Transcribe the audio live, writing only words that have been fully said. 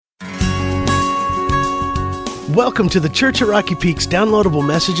Welcome to the Church at Rocky Peak's downloadable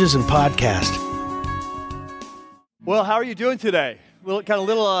messages and podcast. Well, how are you doing today? A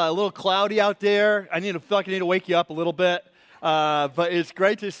little cloudy out there. I feel like I need to wake you up a little bit, but it's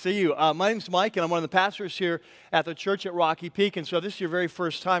great to see you. My name's Mike, and I'm one of the pastors here at the Church at Rocky Peak. And so, if this is your very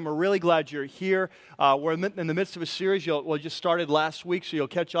first time, we're really glad you're here. We're in the midst of a series. We just started last week, so you'll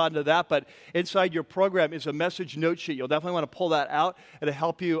catch on to that. But inside your program is a message note sheet. You'll definitely want to pull that out, and to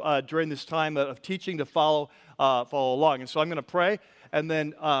help you during this time of teaching to follow along. And so, I'm going to pray. And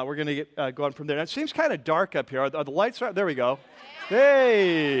then we're going to get going from there. Now, it seems kind of dark up here. Are the lights on? There we go.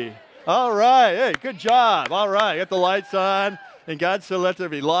 Hey. All right. Hey, good job. All right. Got the lights on. And God said, let there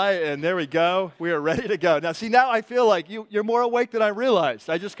be light. And there we go. We are ready to go. Now, see, now I feel like you're more awake than I realized.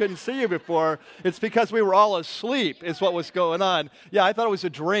 I just couldn't see you before. It's because we were all asleep is what was going on. Yeah, I thought it was a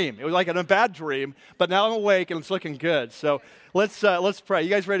dream. It was like a bad dream. But now I'm awake and it's looking good. So let's pray. You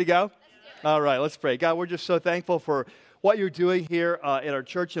guys ready to go? All right. Let's pray. God, we're just so thankful for what you're doing here in our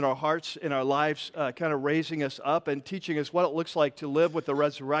church, in our hearts, in our lives, kind of raising us up and teaching us what it looks like to live with the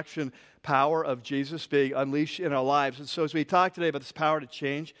resurrection power of Jesus being unleashed in our lives. And so as we talk today about this power to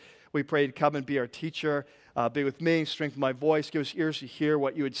change, we pray to come and be our teacher, be with me, strengthen my voice, give us ears to hear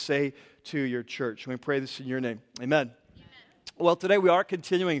what you would say to your church. And we pray this in your name. Amen. Well, today we are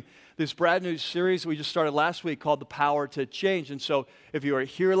continuing this brand new series we just started last week called The Power to Change. And so if you were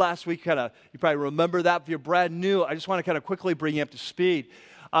here last week, you probably remember that. If you're brand new, I just want to kind of quickly bring you up to speed.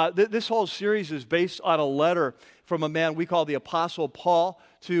 This whole series is based on a letter from a man we call the Apostle Paul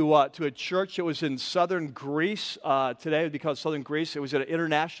to a church that was in southern Greece. Today it would be called southern Greece. It was an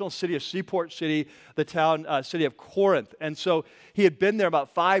international city, a seaport city, the town city of Corinth. And so he had been there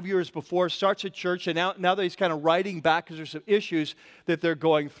about 5 years before, starts a church, and now that he's kind of writing back because there's some issues that they're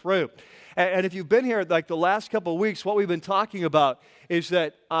going through. And if you've been here like the last couple of weeks, what we've been talking about is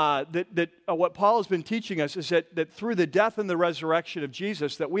that what Paul has been teaching us is that through the death and the resurrection of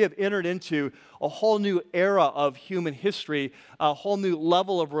Jesus, that we have entered into a whole new era of human history, a whole new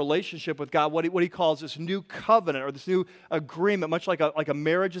level of relationship with God, what he calls this new covenant or this new agreement, much like a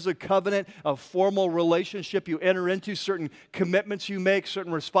marriage is a covenant, a formal relationship you enter into, certain commitments you make,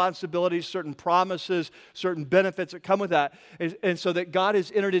 certain responsibilities, certain promises, certain benefits that come with that. And so that God has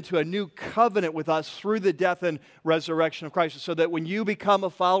entered into a new covenant with us through the death and resurrection of Christ, so that when you become a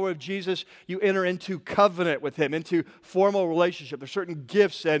follower of Jesus, you enter into covenant with him, into formal relationship. There's certain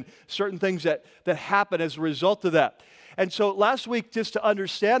gifts and certain things that happen as a result of that. And so last week, just to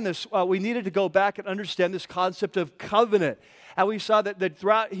understand this, we needed to go back and understand this concept of covenant. And we saw that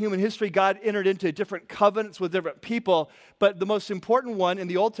throughout human history, God entered into different covenants with different people. But the most important one in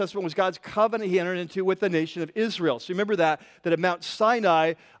the Old Testament was God's covenant he entered into with the nation of Israel. So remember that at Mount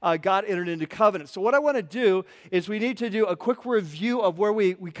Sinai, God entered into covenant. So what I want to do is we need to do a quick review of where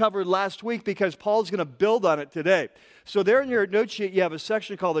we covered last week, because Paul's going to build on it today. So there in your note sheet, you have a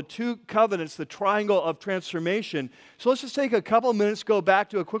section called the two covenants, the triangle of transformation. So let's just take a couple of minutes, go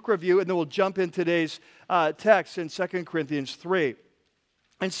back to a quick review, and then we'll jump in today's text in 2 Corinthians 3.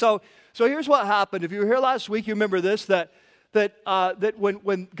 And so here's what happened. If you were here last week, you remember this, that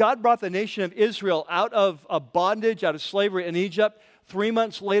when God brought the nation of Israel out of bondage, out of slavery in Egypt, 3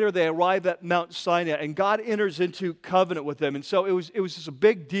 months later, they arrive at Mount Sinai, and God enters into covenant with them. And so it was just a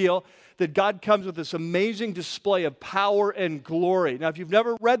big deal that God comes with this amazing display of power and glory. Now, if you've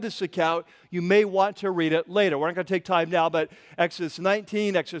never read this account, you may want to read it later. We're not going to take time now, but Exodus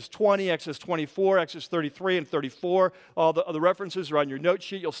 19, Exodus 20, Exodus 24, Exodus 33 and 34, all the references are on your note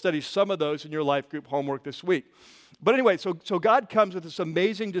sheet. You'll study some of those in your life group homework this week. But anyway, so God comes with this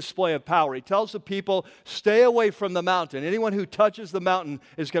amazing display of power. He tells the people, stay away from the mountain. Anyone who touches the mountain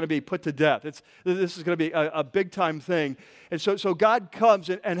is going to be put to death. This is going to be a big-time thing. And so God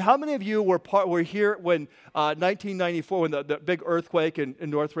comes, and how many of you were here when 1994, when the big earthquake in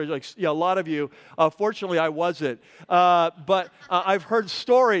Northridge? Like, yeah, a lot of you. Fortunately, I wasn't. But I've heard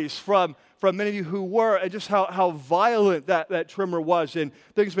stories from many of you who were, and just how violent that tremor was, and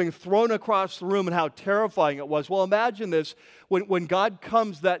things being thrown across the room, and how terrifying it was. Well, imagine this. When God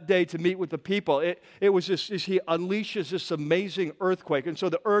comes that day to meet with the people, it was just, he unleashes this amazing earthquake. And so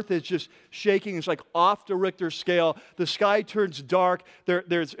the earth is just shaking. It's like off the Richter scale. The sky turns dark.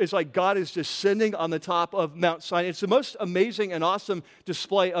 It's like God is descending on the top of Mount Sinai. It's the most amazing and awesome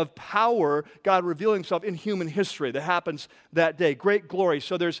display of power, God revealing himself in human history, that happens that day. Great glory.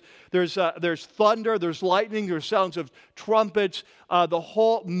 So there's thunder, there's lightning, there's sounds of trumpets. The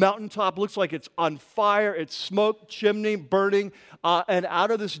whole mountaintop looks like it's on fire. It's smoke, chimney, burning. And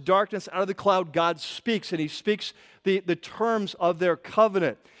out of this darkness, out of the cloud, God speaks. And he speaks the terms of their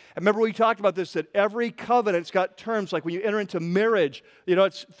covenant. And remember we talked about this, that every covenant's got terms, like when you enter into marriage,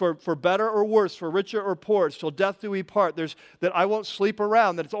 it's for better or worse, for richer or poor, it's till death do we part. There's that I won't sleep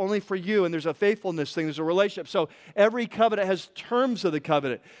around, that it's only for you, and there's a faithfulness thing, there's a relationship. So every covenant has terms of the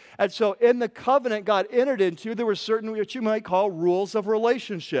covenant. And so in the covenant God entered into, there were certain, what you might call, rules of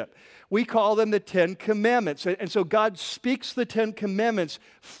relationship. We call them the Ten Commandments. And so God speaks the Ten Commandments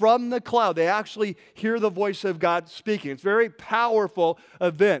from the cloud. They actually hear the voice of God speaking. It's a very powerful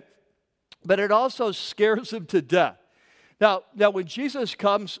event. But it also scares them to death. Now when Jesus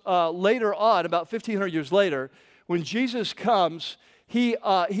comes later on, about 1,500 years later, when Jesus comes, he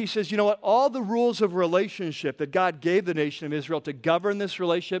says, you know what, all the rules of relationship that God gave the nation of Israel to govern this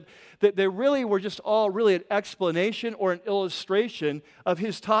relationship, that they really were just all really an explanation or an illustration of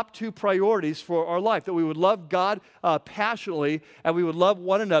his top two priorities for our life, that we would love God passionately and we would love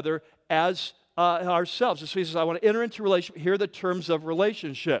one another as ourselves. And so he says, I want to enter into relationship. Here are the terms of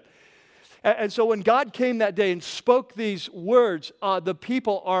relationship. And so when God came that day and spoke these words, the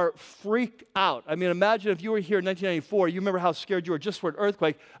people are freaked out. I mean, imagine if you were here in 1994, you remember how scared you were just for an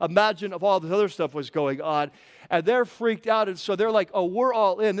earthquake. Imagine if all this other stuff was going on. And they're freaked out, and so they're like, oh, we're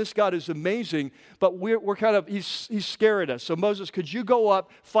all in. This God is amazing, but we're kind of, he's scaring us. So Moses, could you go up,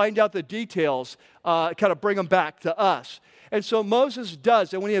 find out the details, kind of bring them back to us? And so Moses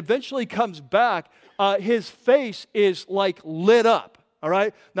does, and when he eventually comes back, his face is like lit up. All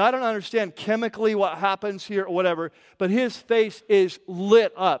right? Now, I don't understand chemically what happens here or whatever, but his face is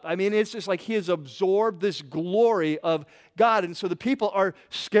lit up. I mean, it's just like he has absorbed this glory of God. And so the people are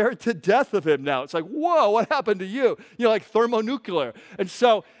scared to death of him now. It's like, whoa, what happened to you? Like thermonuclear. And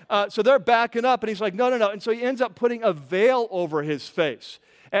so they're backing up, and he's like, no. And so he ends up putting a veil over his face.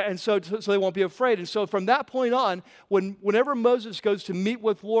 And so they won't be afraid. And so from that point on, whenever Moses goes to meet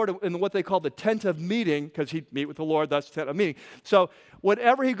with the Lord in what they call the tent of meeting, because he'd meet with the Lord, that's the tent of meeting. So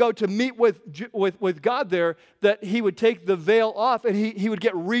whenever he go to meet with God there, that he would take the veil off and he would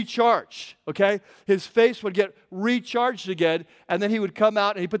get recharged, okay? His face would get recharged again, and then he would come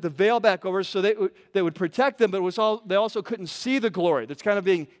out and he put the veil back over so they would protect them, but they also couldn't see the glory that's kind of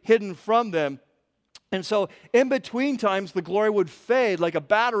being hidden from them. And so in between times, the glory would fade like a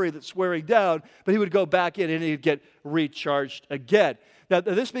battery that's wearing down, but he would go back in and he'd get recharged again. Now,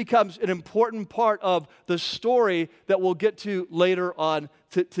 this becomes an important part of the story that we'll get to later on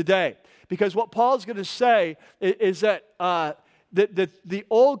today. Because what Paul's going to say is that the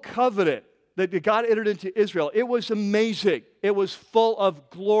old covenant that God entered into Israel, it was amazing. It was full of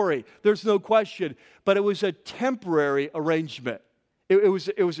glory. There's no question. But it was a temporary arrangement. It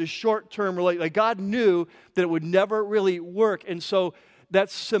was a short-term relationship. Like God knew that it would never really work. And so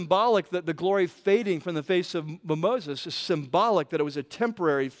that's symbolic, that the glory fading from the face of Moses is symbolic that it was a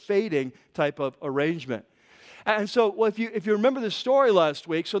temporary fading type of arrangement. And so if you remember the story last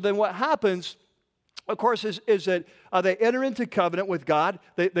week, so then what happens, of course, is that they enter into covenant with God.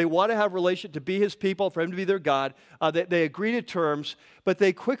 They want to have a relationship to be his people, for him to be their God. They agree to terms, but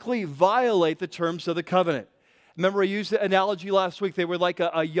they quickly violate the terms of the covenant. Remember, I used the analogy last week. They were like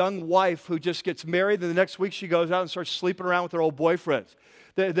a young wife who just gets married, and the next week she goes out and starts sleeping around with her old boyfriends.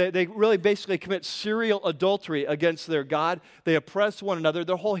 They really basically commit serial adultery against their God. They oppress one another.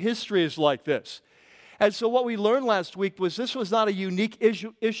 Their whole history is like this. And so what we learned last week was this was not a unique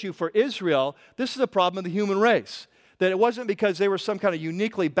issue for Israel. This is a problem of the human race. That it wasn't because they were some kind of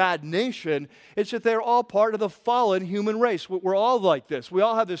uniquely bad nation. It's that they're all part of the fallen human race. We're all like this. We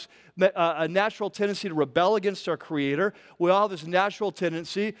all have this a natural tendency to rebel against our Creator. We all have this natural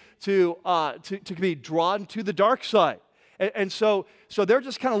tendency to be drawn to the dark side. And so they're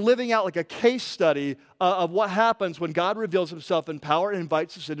just kind of living out like a case study of what happens when God reveals himself in power and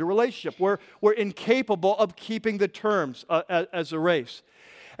invites us into relationship. We're incapable of keeping the terms as a race.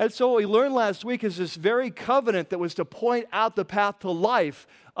 And so what we learned last week is this very covenant that was to point out the path to life.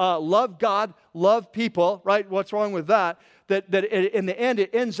 Love God, love people, right? What's wrong with that? That in the end, it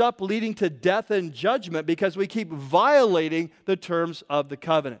ends up leading to death and judgment because we keep violating the terms of the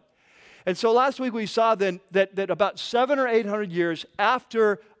covenant. And so last week we saw then that about 700 or 800 years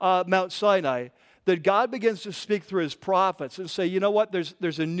after Mount Sinai, that God begins to speak through his prophets and say, you know what,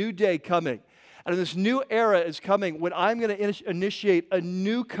 there's a new day coming. And this new era is coming when I'm going to initiate a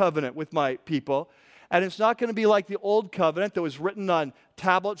new covenant with my people. And it's not going to be like the old covenant that was written on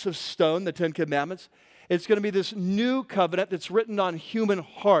tablets of stone, the Ten Commandments. It's going to be this new covenant that's written on human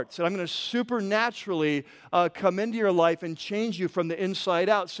hearts. And I'm going to supernaturally come into your life and change you from the inside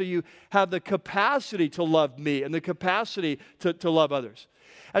out so you have the capacity to love me and the capacity to love others.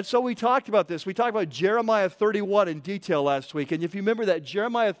 And so we talked about this. We talked about Jeremiah 31 in detail last week. And if you remember that,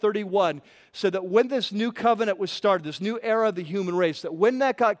 Jeremiah 31 said that when this new covenant was started, this new era of the human race, that when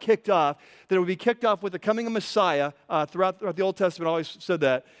that got kicked off, that it would be kicked off with the coming of Messiah. Throughout the Old Testament, always said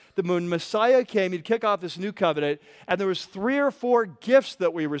that when Messiah came, he'd kick off this new covenant, and there was 3 or 4 gifts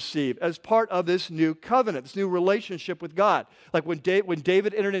that we received as part of this new covenant, this new relationship with God. Like when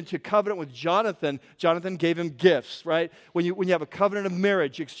David entered into covenant with Jonathan, Jonathan gave him gifts, right? When you have a covenant of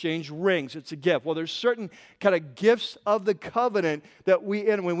marriage, you exchange rings, it's a gift. Well, there's certain kind of gifts of the covenant that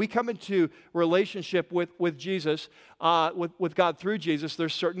when we come into relationship with Jesus, with God through Jesus,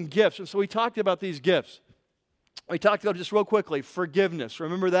 there's certain gifts. And so we talked about these gifts. We talked about, just real quickly, forgiveness.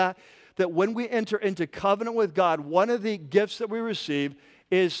 Remember that? That when we enter into covenant with God, one of the gifts that we receive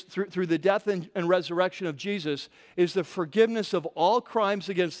is through the death and resurrection of Jesus, is the forgiveness of all crimes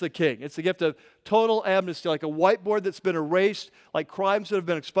against the king. It's the gift of total amnesty, like a whiteboard that's been erased, like crimes that have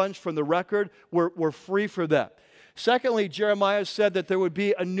been expunged from the record. We're free for that. Secondly, Jeremiah said that there would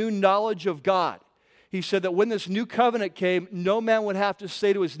be a new knowledge of God. He said that when this new covenant came, no man would have to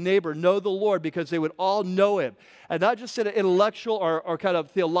say to his neighbor, know the Lord, because they would all know him. And not just in an intellectual or kind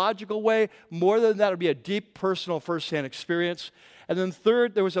of theological way. More than that, it would be a deep, personal, firsthand experience. And then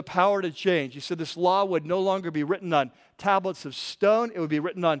third, there was a power to change. He said this law would no longer be written on tablets of stone. It would be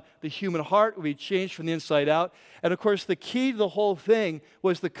written on the human heart. It would be changed from the inside out. And of course, the key to the whole thing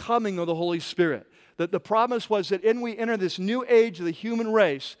was the coming of the Holy Spirit. That the promise was that when we enter this new age of the human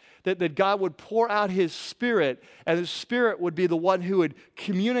race, that God would pour out His Spirit, and His Spirit would be the one who would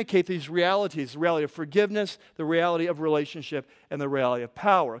communicate these realities, the reality of forgiveness, the reality of relationship, and the reality of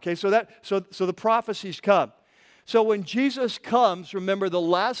power. Okay, so the prophecies come. So when Jesus comes, remember the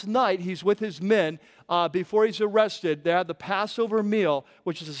last night He's with His men before He's arrested. They had the Passover meal,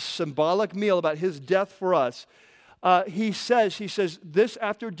 which is a symbolic meal about His death for us. He says this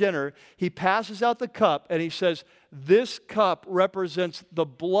after dinner, He passes out the cup, and He says, this cup represents the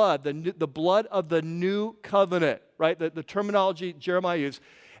blood, the blood of the new covenant, right? The terminology Jeremiah used.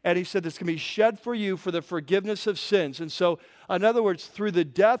 And He said, this can be shed for you for the forgiveness of sins. And so, in other words, through the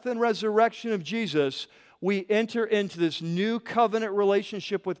death and resurrection of Jesus, we enter into this new covenant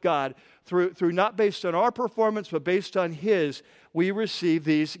relationship with God through not based on our performance, but based on His. We receive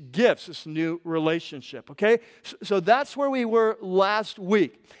these gifts, this new relationship, okay? So that's where we were last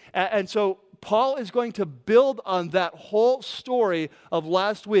week. And so Paul is going to build on that whole story of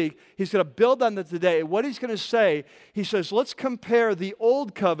last week. He's going to build on that today. What he's going to say, he says, let's compare the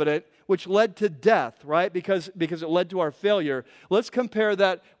old covenant, which led to death, right? Because it led to our failure. Let's compare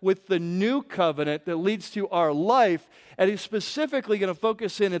that with the new covenant that leads to our life. And he's specifically going to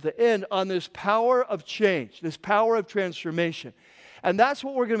focus in at the end on this power of change, this power of transformation. And that's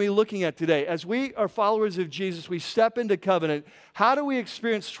what we're going to be looking at today. As we are followers of Jesus, we step into covenant. How do we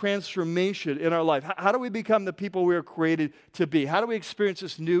experience transformation in our life? How do we become the people we were created to be? How do we experience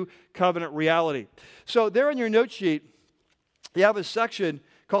this new covenant reality? So there on your note sheet, you have a section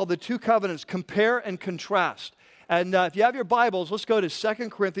called the Two Covenants, Compare and Contrast. And if you have your Bibles, let's go to 2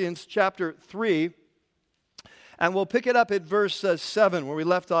 Corinthians chapter 3, and we'll pick it up at verse 7, where we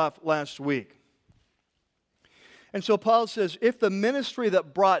left off last week. And so Paul says, if the ministry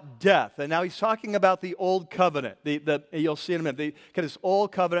that brought death, and now he's talking about the old covenant, you'll see in a minute, this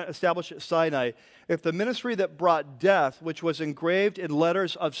old covenant established at Sinai, if the ministry that brought death, which was engraved in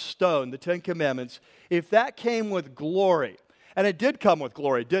letters of stone, the Ten Commandments, if that came with glory, and it did come with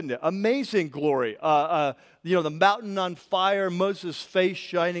glory, didn't it? Amazing glory. The mountain on fire, Moses' face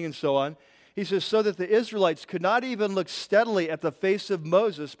shining, and so on. He says, so that the Israelites could not even look steadily at the face of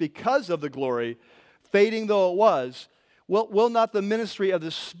Moses because of the glory, fading though it was, will not the ministry of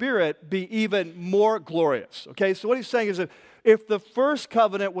the Spirit be even more glorious? Okay, so what he's saying is that if the first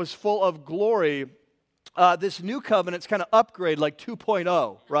covenant was full of glory, this new covenant's kind of upgrade, like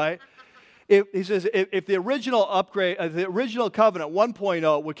 2.0, right? He says if the original upgrade, the original covenant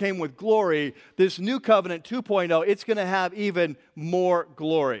 1.0 came with glory, this new covenant 2.0, it's going to have even more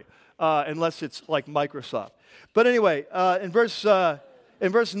glory, unless it's like Microsoft. But anyway, in verse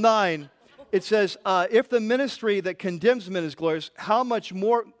 9, it says, if the ministry that condemns men is glorious, how much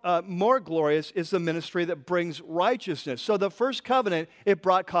more glorious is the ministry that brings righteousness? So the first covenant, it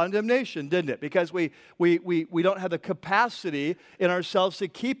brought condemnation, didn't it? Because we don't have the capacity in ourselves to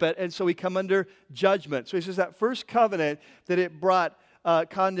keep it, and so we come under judgment. So he says that first covenant, that it brought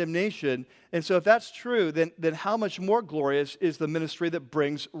condemnation. And so if that's true, then how much more glorious is the ministry that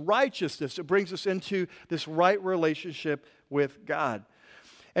brings righteousness? It brings us into this right relationship with God.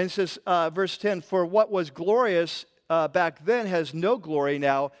 And it says, verse 10, for what was glorious back then has no glory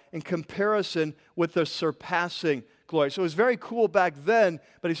now in comparison with the surpassing glory. So it was very cool back then,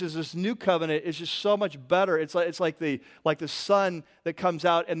 but he says this new covenant is just so much better. It's like the sun that comes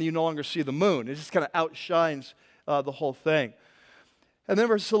out and you no longer see the moon. It just kind of outshines the whole thing. And then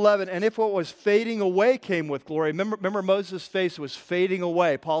verse 11, and if what was fading away came with glory, remember Moses' face was fading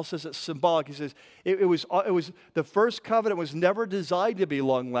away. Paul says it's symbolic. He says it was the first covenant was never designed to be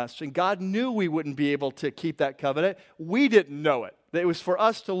long-lasting. God knew we wouldn't be able to keep that covenant. We didn't know it. It was for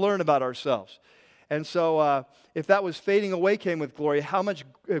us to learn about ourselves. And so if that was fading away came with glory, how much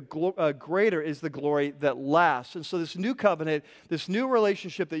greater is the glory that lasts? And so this new covenant, this new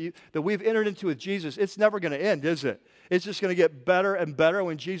relationship that we've entered into with Jesus, it's never going to end, is it? It's just going to get better and better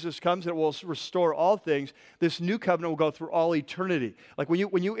when Jesus comes. It will restore all things. This new covenant will go through all eternity. Like when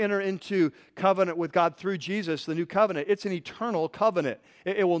you enter into covenant with God through Jesus, the new covenant, it's an eternal covenant.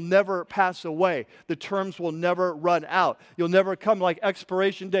 It will never pass away. The terms will never run out. You'll never come like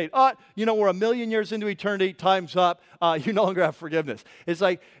expiration date. We're 1,000,000 years into eternity. Time's up. You no longer have forgiveness. It's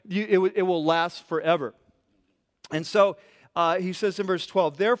like it will last forever. And so he says in verse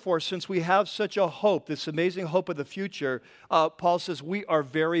 12, therefore, since we have such a hope, this amazing hope of the future, Paul says we are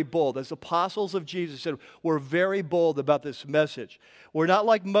very bold. As apostles of Jesus said, we're very bold about this message. We're not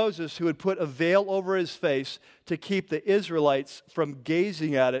like Moses, who had put a veil over his face to keep the Israelites from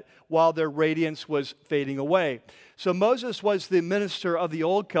gazing at it while their radiance was fading away. So Moses was the minister of the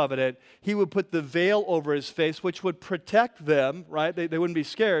old covenant. He would put the veil over his face, which would protect them, right? They wouldn't be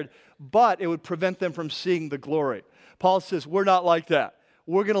scared, but it would prevent them from seeing the glory. Paul says, we're not like that.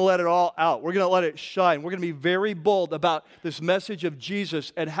 We're going to let it all out. We're going to let it shine. We're going to be very bold about this message of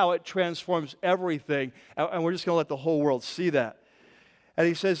Jesus and how it transforms everything. And we're just going to let the whole world see that. And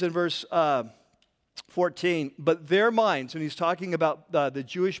he says in verse 14, but their minds, and he's talking about the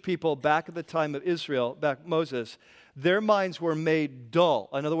Jewish people back at the time of Israel, back Moses, their minds were made dull.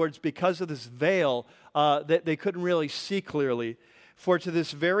 In other words, because of this veil, they couldn't really see clearly. For to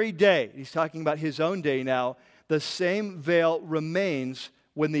this very day, he's talking about his own day now, the same veil remains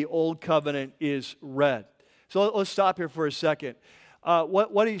when the old covenant is read. So let's stop here for a second.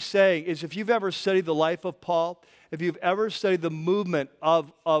 What he's saying is if you've ever studied the life of Paul, if you've ever studied the movement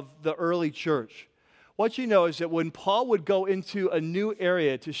of the early church, what you know is that when Paul would go into a new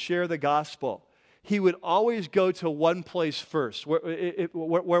area to share the gospel, he would always go to one place first.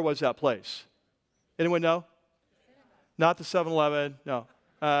 Where was that place? Anyone know? Not the 7-Eleven, no.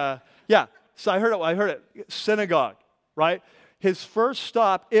 Yeah. So I heard it, synagogue, right? His first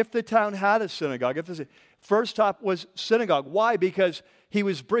stop, if the town had a synagogue, first stop was synagogue. Why? Because he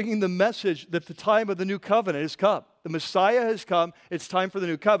was bringing the message that the time of the new covenant has come. The Messiah has come. It's time for the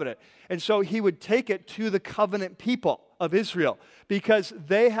new covenant. And so he would take it to the covenant people of Israel because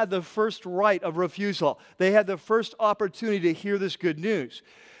they had the first right of refusal. They had the first opportunity to hear this good news.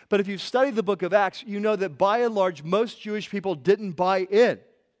 But if you've studied the book of Acts, you know that by and large, most Jewish people didn't buy in.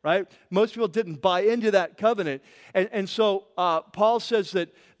 Right? Most people didn't buy into that covenant. And so Paul says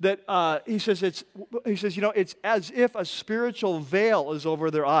that he says it's as if a spiritual veil is over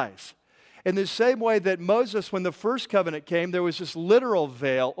their eyes. In the same way that Moses, when the first covenant came, there was this literal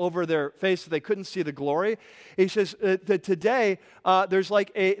veil over their face that they couldn't see the glory. He says that today there's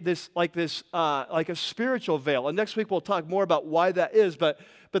like a spiritual veil. And next week we'll talk more about why that is, but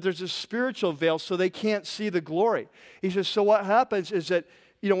there's a spiritual veil so they can't see the glory. He says, so what happens is that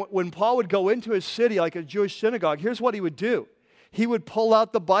when Paul would go into a city like a Jewish synagogue, here's what he would do. He would pull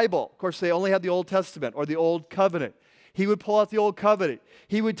out the Bible. Of course, they only had the Old Testament or the Old Covenant. He would pull out the Old Covenant.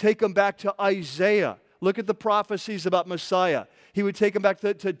 He would take them back to Isaiah. Look at the prophecies about Messiah. He would take them back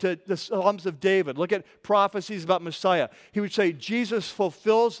to the Psalms of David. Look at prophecies about Messiah. He would say, Jesus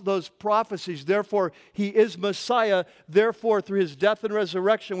fulfills those prophecies. Therefore, he is Messiah. Therefore, through his death and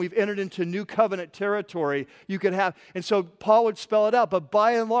resurrection, we've entered into new covenant territory. You could have, and so Paul would spell it out. But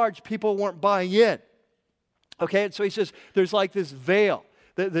by and large, people weren't buying in. Okay, and so he says, there's like this veil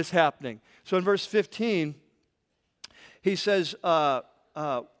that's happening. So in verse 15, he says,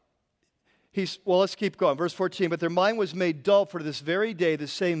 let's keep going. Verse 14, but their mind was made dull, for this very day the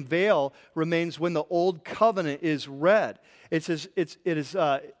same veil remains when the old covenant is read. It says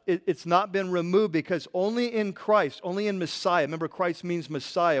it's not been removed because only in Christ, only in Messiah, remember Christ means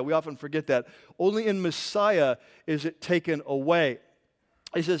Messiah, we often forget that, only in Messiah is it taken away.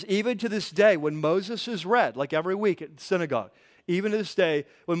 He says, even to this day, when Moses is read, like every week at synagogue, even to this day,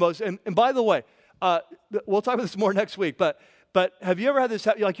 when Moses, and by the way, we'll talk about this more next week, but have you ever had this,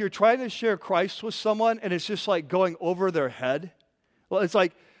 like you're trying to share Christ with someone and it's just like going over their head? Well, it's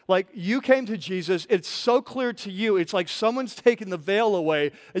like Like, you came to Jesus, it's so clear to you, it's like someone's taken the veil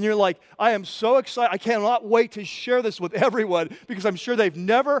away, and you're like, I am so excited, I cannot wait to share this with everyone, because I'm sure they've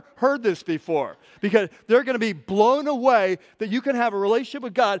never heard this before. Because they're going to be blown away that you can have a relationship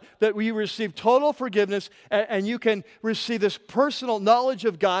with God, that you receive total forgiveness, and you can receive this personal knowledge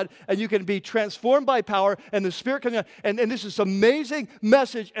of God, and you can be transformed by power, and the Spirit can, and this is amazing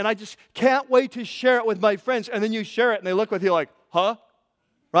message, and I just can't wait to share it with my friends. And then you share it, and they look with you like, huh?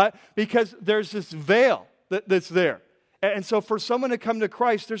 Right? Because there's this veil that's there. And so for someone to come to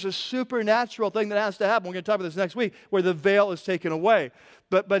Christ, there's a supernatural thing that has to happen. We're going to talk about this next week, where the veil is taken away.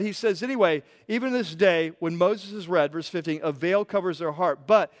 But he says, anyway, even this day, when Moses is read, verse 15, a veil covers their heart.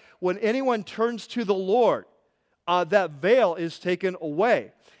 But when anyone turns to the Lord, that veil is taken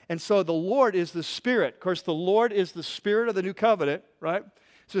away. And so the Lord is the Spirit. Of course, the Lord is the Spirit of the new covenant, right?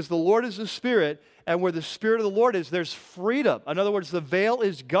 It says the Lord is the Spirit, and where the Spirit of the Lord is, there's freedom. In other words, the veil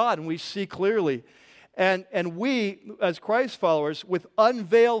is God, and we see clearly. And we, as Christ followers, with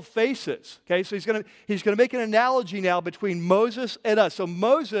unveiled faces. Okay, so he's going to make an analogy now between Moses and us. So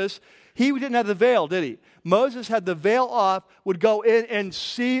Moses, he didn't have the veil, did he? Moses had the veil off, would go in and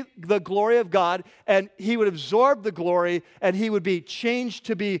see the glory of God, and he would absorb the glory, and he would be changed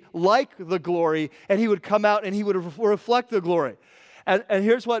to be like the glory, and he would come out and he would reflect the glory. And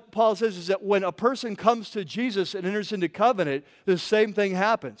here's what Paul says, is that when a person comes to Jesus and enters into covenant, the same thing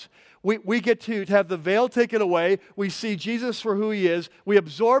happens. We get to have the veil taken away. We see Jesus for who he is. We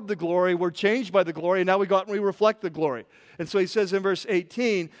absorb the glory. We're changed by the glory. And now we go out and we reflect the glory. And so he says in verse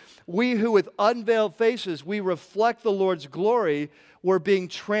 18, we who with unveiled faces, we reflect the Lord's glory, we're being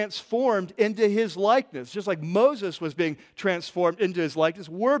transformed into his likeness. Just like Moses was being transformed into his likeness,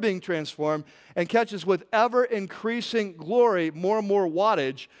 we're being transformed, and catches with ever-increasing glory, more and more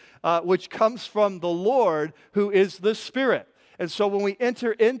wattage, which comes from the Lord, who is the Spirit. And so when we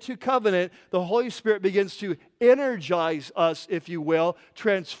enter into covenant, the Holy Spirit begins to energize us, if you will,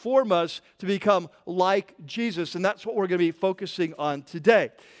 transform us to become like Jesus. And that's what we're going to be focusing on today.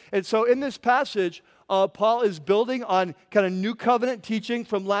 And so in this passage, Paul is building on kind of new covenant teaching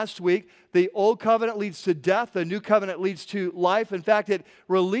from last week. The old covenant leads to death. The new covenant leads to life. In fact, it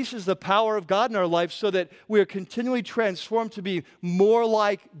releases the power of God in our life so that we are continually transformed to be more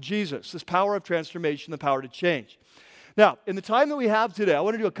like Jesus. This power of transformation, the power to change. Now, in the time that we have today, I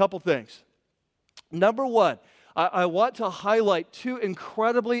want to do a couple things. Number one, I want to highlight two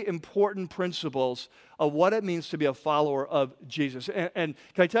incredibly important principles of what it means to be a follower of Jesus. And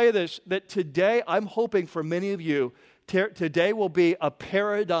can I tell you this, that today, I'm hoping for many of you, today will be a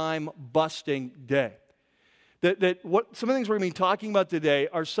paradigm-busting day. Some of the things we're going to be talking about today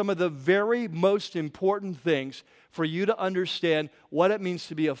are some of the very most important things for you to understand what it means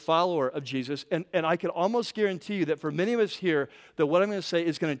to be a follower of Jesus. And I can almost guarantee you that for many of us here, that what I'm going to say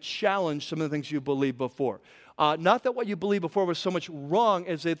is going to challenge some of the things you believed before. Not that what you believed before was so much wrong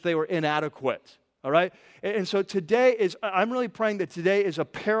as if they were inadequate. All right? And so I'm really praying that today is a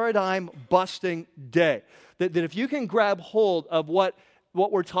paradigm-busting day. That if you can grab hold of what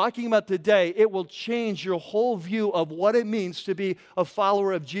we're talking about today, it will change your whole view of what it means to be a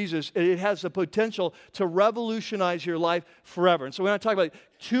follower of Jesus. It has the potential to revolutionize your life forever. And so we're going to talk about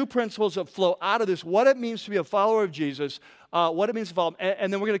two principles that flow out of this, what it means to be a follower of Jesus, what it means to follow him,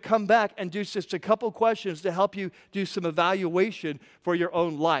 and then we're going to come back and do just a couple questions to help you do some evaluation for your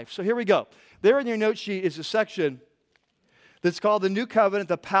own life. So here we go. There in your note sheet is a section that's called the New Covenant,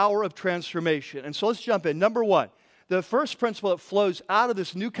 the Power of Transformation. And so let's jump in. Number one. The first principle that flows out of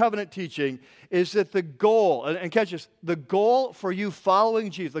this new covenant teaching is that the goal, and catch this, the goal for you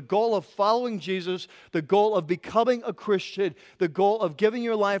following Jesus, the goal of following Jesus, the goal of becoming a Christian, the goal of giving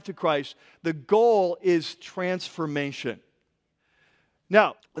your life to Christ, the goal is transformation.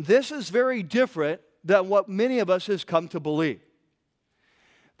 Now, this is very different than what many of us has come to believe.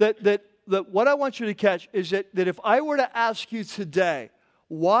 That what I want you to catch is that if I were to ask you today,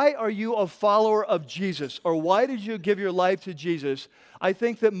 why are you a follower of Jesus? Or why did you give your life to Jesus? I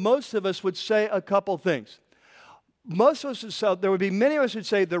think that most of us would say a couple things. Most of us would say, there would be many of us who would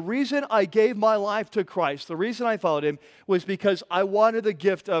say, the reason I gave my life to Christ, the reason I followed him, was because I wanted the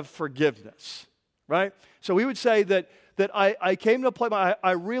gift of forgiveness, right? So we would say that I came to a place,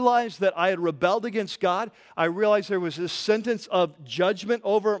 I realized that I had rebelled against God. I realized there was this sentence of judgment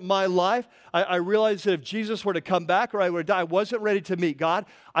over my life. I realized that if Jesus were to come back or I were to die, I wasn't ready to meet God.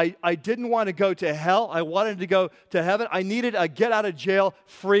 I didn't want to go to hell. I wanted to go to heaven. I needed a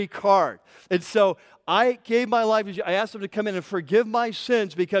get-out-of-jail-free card. And so I gave my life to Jesus. I asked him to come in and forgive my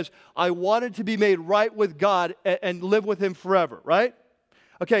sins because I wanted to be made right with God and live with him forever, right?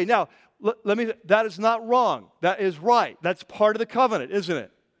 Okay, now, that is not wrong. That is right. That's part of the covenant, isn't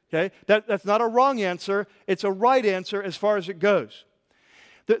it? Okay? That's not a wrong answer. It's a right answer as far as it goes.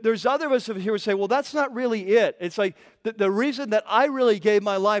 There's other of us here who say, well, that's not really it. It's like the reason that I really gave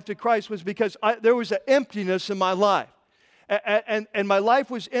my life to Christ was because there was an emptiness in my life. And my life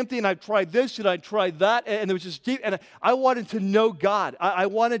was empty, and I tried this and I tried that, and there was this deep, and I wanted to know God. I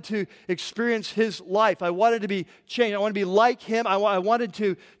wanted to experience His life. I wanted to be changed. I wanted to be like Him. I wanted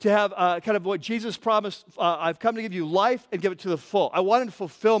to have kind of what Jesus promised. I've come to give you life and give it to the full. I wanted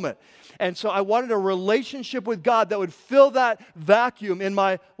fulfillment. And so I wanted a relationship with God that would fill that vacuum in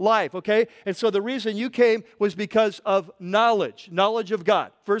my life, okay? And so the reason you came was because of knowledge of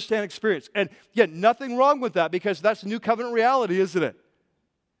God, firsthand experience. And again, nothing wrong with that because that's new covenant reality, isn't it?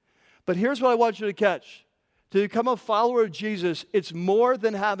 But here's what I want you to catch. To become a follower of Jesus, it's more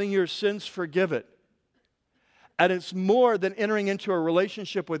than having your sins forgiven. And it's more than entering into a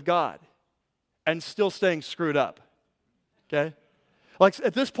relationship with God and still staying screwed up, okay? Like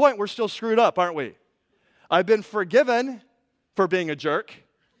at this point, we're still screwed up, aren't we? I've been forgiven for being a jerk.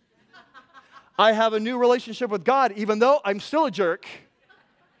 I have a new relationship with God, even though I'm still a jerk.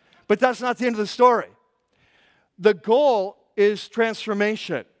 But that's not the end of the story. The goal is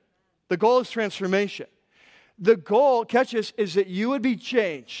transformation. The goal is transformation. The goal, catch this, is that you would be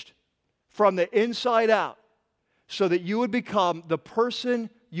changed from the inside out so that you would become the person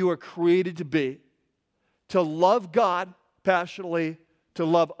you were created to be, to love God passionately, to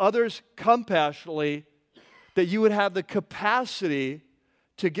love others compassionately, that you would have the capacity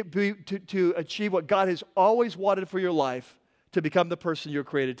to achieve what God has always wanted for your life, to become the person you're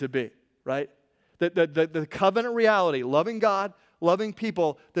created to be, right? The covenant reality, loving God, loving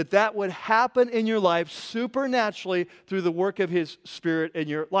people, that would happen in your life supernaturally through the work of His Spirit in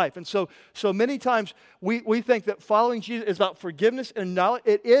your life. And so many times we think that following Jesus is about forgiveness and knowledge.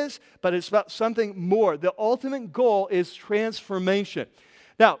 It is, but it's about something more. The ultimate goal is transformation.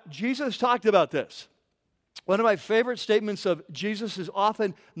 Now, Jesus talked about this. One of my favorite statements of Jesus is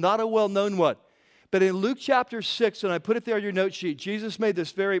often not a well-known one. But in Luke chapter 6, and I put it there on your note sheet, Jesus made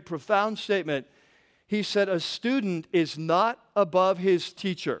this very profound statement. He said, a student is not above his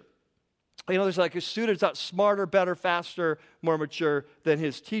teacher. You know, there's like a student's not smarter, better, faster, more mature than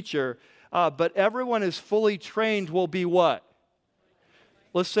his teacher. But everyone is fully trained will be what?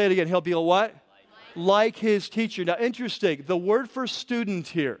 Let's say it again. He'll be a what? Like his teacher. Now, interesting. The word for student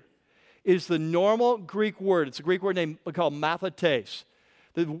here is the normal Greek word. It's a Greek word called mathetes.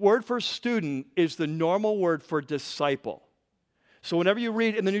 The word for student is the normal word for disciple. So whenever you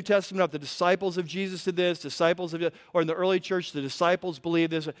read in the New Testament of the disciples of Jesus did this, or in the early church, the disciples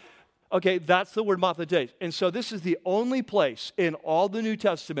believed this, okay, that's the word mathetes. And so this is the only place in all the New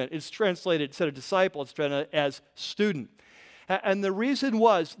Testament it's translated, instead of disciple, it's translated as student. And the reason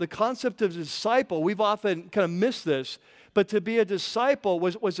was the concept of disciple, we've often kind of missed this, but to be a disciple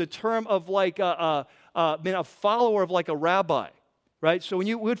was a term of like a follower of like a rabbi. Right? So when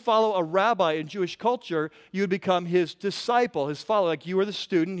you would follow a rabbi in Jewish culture, you would become his disciple, his follower. Like you were the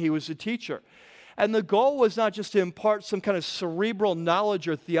student, he was the teacher. And the goal was not just to impart some kind of cerebral knowledge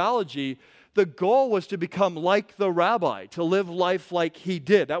or theology. The goal was to become like the rabbi, to live life like he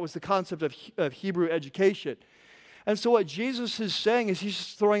did. That was the concept of Hebrew education. And so what Jesus is saying is he's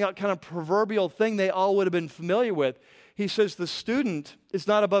just throwing out kind of proverbial thing they all would have been familiar with. He says the student is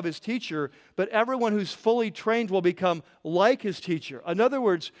not above his teacher, but everyone who's fully trained will become like his teacher. In other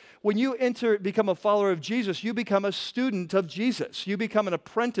words, when you become a follower of Jesus, you become a student of Jesus. You become an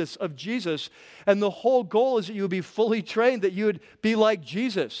apprentice of Jesus. And the whole goal is that you would be fully trained, that you would be like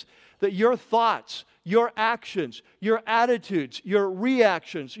Jesus, that your thoughts, your actions, your attitudes, your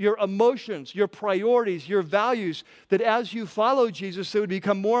reactions, your emotions, your priorities, your values, that as you follow Jesus, they would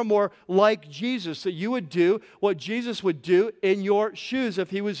become more and more like Jesus, that you would do what Jesus would do in your shoes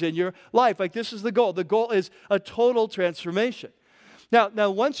if he was in your life. Like this is the goal. The goal is a total transformation. Now,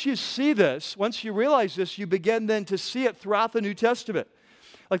 once you see this, once you realize this, you begin then to see it throughout the New Testament.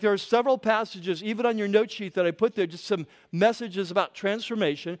 Like there are several passages, even on your note sheet that I put there, just some messages about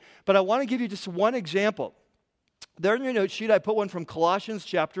transformation. But I want to give you just one example. There in your note sheet, I put one from Colossians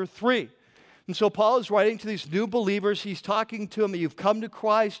chapter 3. And so Paul is writing to these new believers. He's talking to them that you've come to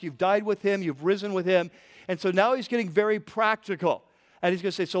Christ, you've died with him, you've risen with him. And so now he's getting very practical. And he's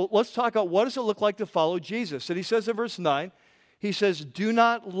going to say, so let's talk about what does it look like to follow Jesus. And he says in verse 9, he says, do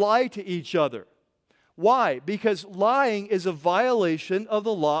not lie to each other. Why? Because lying is a violation of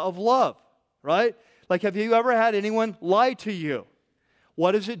the law of love, right? Like, have you ever had anyone lie to you?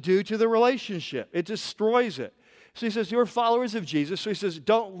 What does it do to the relationship? It destroys it. So he says, you're followers of Jesus. So he says,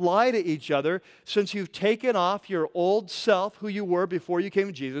 don't lie to each other since you've taken off your old self, who you were before you came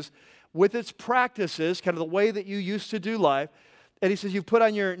to Jesus, with its practices, kind of the way that you used to do life, And he says, you've put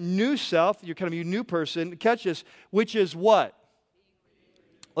on your new self, you're kind of your new person, catch this, which is what?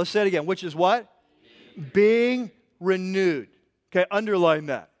 Let's say it again, which is what? Being renewed. Okay, underline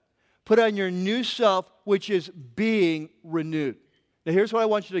that. Put on your new self, which is being renewed. Now here's what I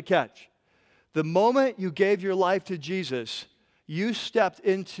want you to catch. The moment you gave your life to Jesus, you stepped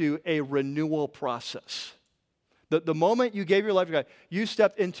into a renewal process. The moment you gave your life to God, you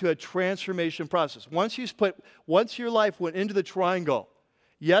stepped into a transformation process. Once your life went into the triangle,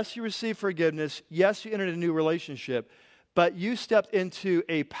 yes, you received forgiveness, yes, you entered a new relationship, but you stepped into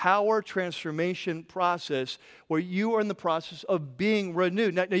a power transformation process where you are in the process of being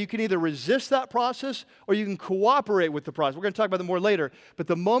renewed. Now you can either resist that process or you can cooperate with the process. We're going to talk about that more later. But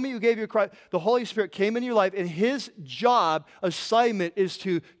the moment you gave your Christ, the Holy Spirit came into your life, and His assignment is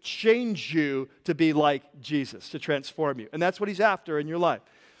to change you to be like Jesus, to transform you. And that's what He's after in your life.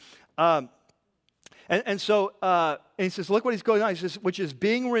 And so he says, look what he's going on. He says, which is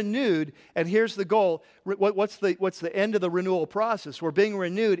being renewed. And here's the goal. What's the end of the renewal process? We're being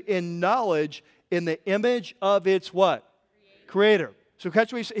renewed in knowledge in the image of its what? Creator. So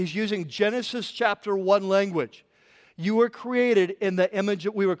catch what he's using Genesis chapter 1 language. You were created in the image,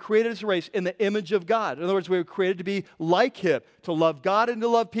 we were created as a race in the image of God. In other words, we were created to be like Him, to love God and to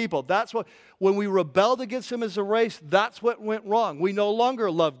love people. That's what, when we rebelled against Him as a race, that's what went wrong. We no longer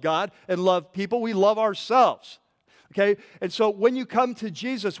love God and love people, we love ourselves. Okay? And so when you come to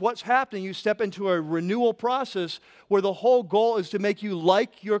Jesus, what's happening? You step into a renewal process where the whole goal is to make you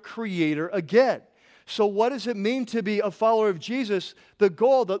like your Creator again. So what does it mean to be a follower of Jesus? The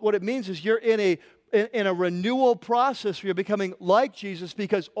goal, what it means is you're in a renewal process where you're becoming like Jesus,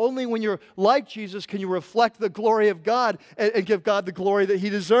 because only when you're like Jesus can you reflect the glory of God and give God the glory that He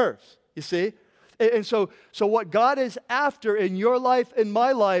deserves. You see? And so what God is after in your life and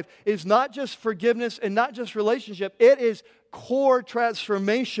my life is not just forgiveness and not just relationship. It is core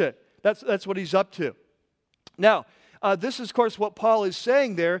transformation. That's what He's up to. Now, this is, of course, what Paul is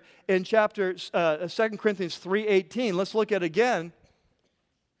saying there in chapter 2 Corinthians 3:18. Let's look at it again.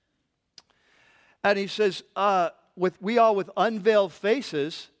 And he says, we all with unveiled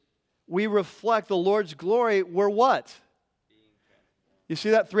faces, we reflect the Lord's glory. We're what? You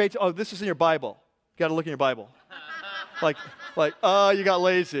see that? 3:18. Oh, this is in your Bible. You got to look in your Bible. You got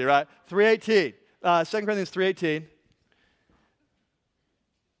lazy, right? 3:18. 2 Corinthians 3:18.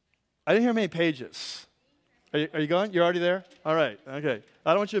 I didn't hear many pages. Are you going? You're already there? All right. Okay.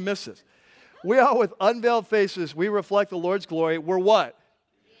 I don't want you to miss this. We all with unveiled faces, we reflect the Lord's glory. We're what?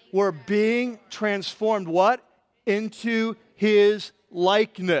 We're being transformed, what? Into His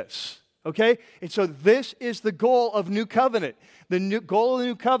likeness. Okay? And so this is the goal of New Covenant. The goal of the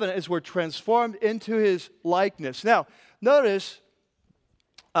New Covenant is we're transformed into His likeness. Now, notice,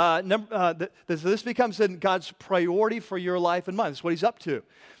 this becomes then God's priority for your life and mine. That's what He's up to.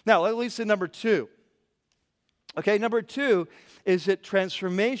 Now, that leads to number 2. Okay, number 2 is that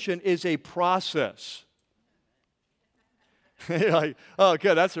transformation is a process. You're like, oh,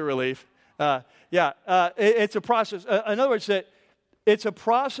 good, that's a relief. It's a process. In other words, it's a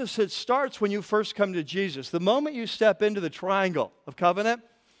process that starts when you first come to Jesus. The moment you step into the triangle of covenant,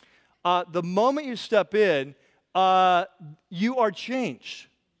 the moment you step in, you are changed.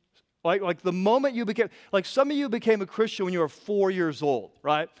 Like the moment you became, like some of you became a Christian when you were 4 years old,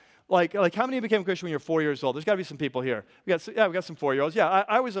 right? Like how many of you became a Christian when you were 4 years old? There's got to be some people here. We got some 4-year-olds. Yeah,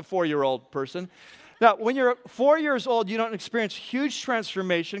 I was a 4-year-old person. Now, when you're 4 years old, you don't experience huge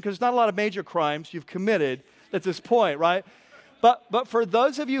transformation because there's not a lot of major crimes you've committed at this point, right? But for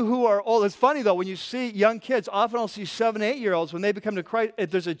those of you who are old, it's funny though, when you see young kids, often I'll see 7, 8-year-olds, when they become to Christ,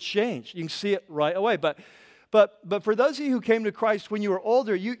 there's a change. You can see it right away. But for those of you who came to Christ when you were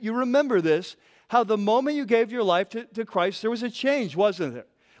older, you remember this, how the moment you gave your life to Christ, there was a change, wasn't there?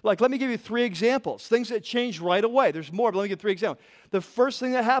 Like, let me give you 3 examples, things that changed right away. There's more, but let me give 3 examples. The first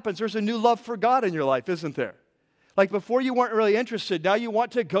thing that happens, there's a new love for God in your life, isn't there? Like before you weren't really interested. Now you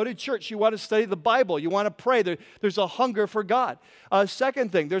want to go to church. You want to study the Bible. You want to pray. There's a hunger for God.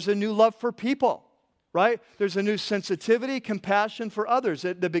 Second thing, there's a new love for people, right? There's a new sensitivity, compassion for others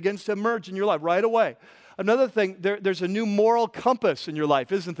that begins to emerge in your life right away. Another thing, there's a new moral compass in your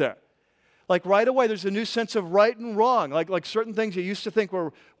life, isn't there? Like right away, there's a new sense of right and wrong. Like certain things you used to think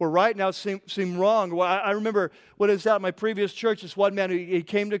were right now seem wrong. Well, I remember when I was out at my previous church, this one man, he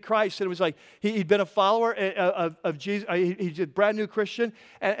came to Christ, and it was like he'd been a follower of Jesus. He's a brand new Christian,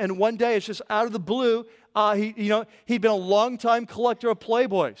 and one day, it's just out of the blue, he'd been a long-time collector of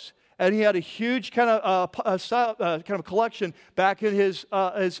Playboys. And he had a huge kind of collection back in his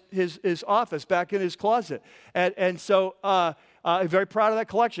office, back in his closet. And so Very proud of that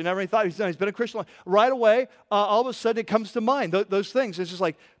collection. Never even thought he's been a Christian. Right away, all of a sudden it comes to mind, those things. It's just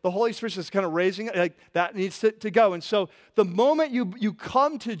like the Holy Spirit is kind of raising it, like that needs to go. And so the moment you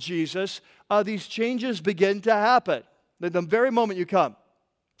come to Jesus, these changes begin to happen. The very moment you come.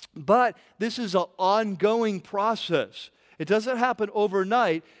 But this is an ongoing process. It doesn't happen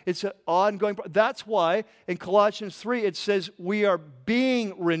overnight. It's an ongoing process. That's why in Colossians 3 it says we are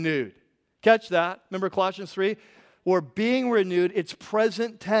being renewed. Catch that. Remember Colossians 3? We're being renewed. It's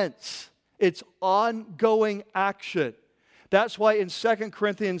present tense. It's ongoing action. That's why in 2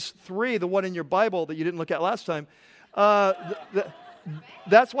 Corinthians 3, the one in your Bible that you didn't look at last time,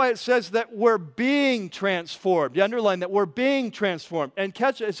 that's why it says that we're being transformed. You underline that we're being transformed. And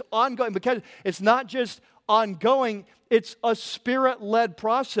catch it, it's ongoing, because it's not just ongoing, it's a Spirit-led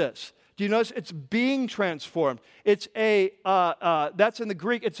process. Do you notice it's being transformed? It's that's in the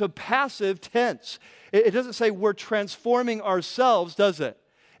Greek, it's a passive tense. It doesn't say we're transforming ourselves, does it?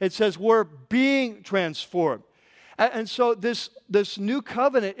 It says we're being transformed. And so this new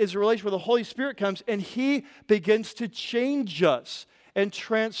covenant is a relationship where the Holy Spirit comes and He begins to change us and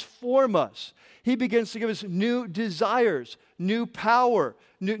transform us. He begins to give us new desires, new power,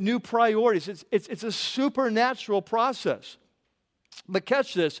 new priorities. It's a supernatural process. But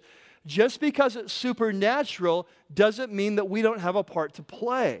catch this, just because it's supernatural doesn't mean that we don't have a part to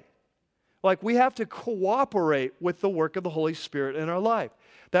play. Like, we have to cooperate with the work of the Holy Spirit in our life.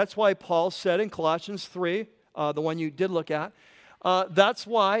 That's why Paul said in Colossians 3, the one you did look at, that's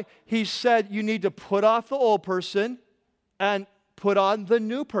why he said you need to put off the old person and put on the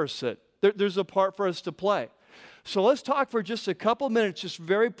new person. There's a part for us to play. So let's talk for just a couple minutes, just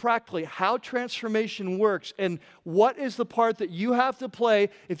very practically, how transformation works and what is the part that you have to play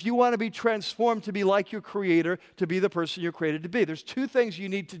if you want to be transformed to be like your Creator, to be the person you're created to be. There's two things you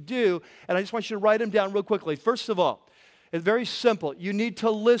need to do, and I just want you to write them down real quickly. First of all, it's very simple. You need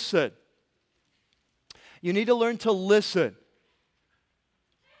to listen. You need to learn to listen.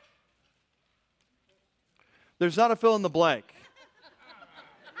 There's not a fill in the blank.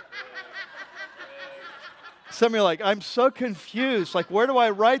 Some of you are like, I'm so confused. Like, where do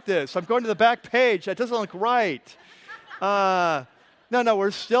I write this? I'm going to the back page. That doesn't look right. No, we're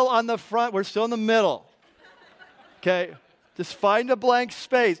still on the front. We're still in the middle. Okay? Just find a blank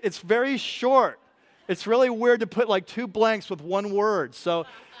space. It's very short. It's really weird to put like two blanks with one word. So,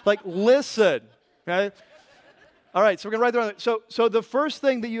 like, listen. Okay? All right, so we're going to write there. So the first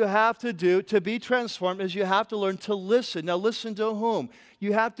thing that you have to do to be transformed is you have to learn to listen. Now, listen to whom?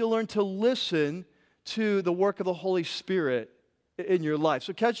 You have to learn to listen to the work of the Holy Spirit in your life.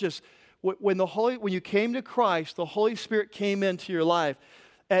 So catch this. When you came to Christ, the Holy Spirit came into your life,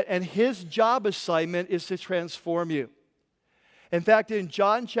 and His job assignment is to transform you. In fact, in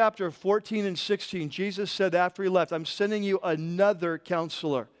John chapter 14 and 16, Jesus said after He left, I'm sending you another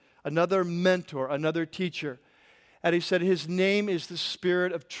counselor, another mentor, another teacher. And He said His name is the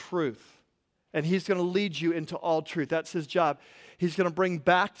Spirit of truth. And He's going to lead you into all truth. That's His job. He's going to bring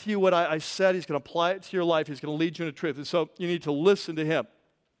back to you what I said. He's going to apply it to your life. He's going to lead you into truth. And so you need to listen to Him.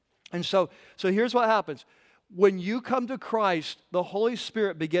 And so here's what happens. When you come to Christ, the Holy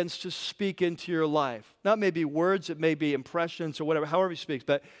Spirit begins to speak into your life. Now, it may be words, it may be impressions or whatever, however He speaks.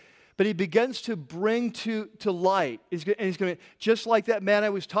 But He begins to bring to light. He's going to, just like that man I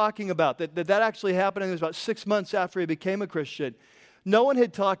was talking about, that actually happened. It was about 6 months after he became a Christian. No one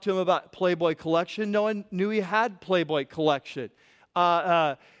had talked to him about Playboy collection. No one knew he had Playboy collection.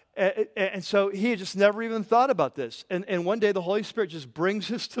 And so he had just never even thought about this. And one day the Holy Spirit just brings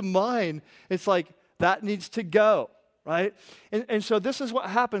this to mind. It's like, that needs to go, right? And so this is what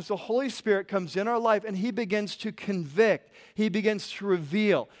happens. The Holy Spirit comes in our life and He begins to convict. He begins to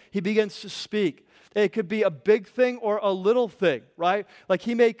reveal. He begins to speak. It could be a big thing or a little thing, right? Like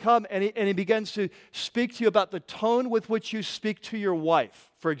He may come and he begins to speak to you about the tone with which you speak to your wife,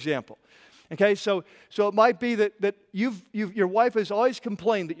 for example. Okay, so it might be that your wife has always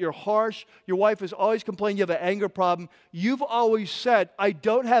complained that you're harsh. Your wife has always complained you have an anger problem. You've always said, I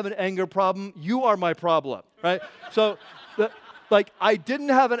don't have an anger problem. You are my problem, right? So, I didn't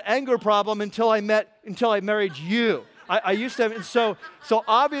have an anger problem until I married you. I used to have, and so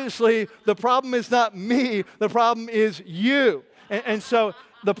obviously the problem is not me. The problem is you, and so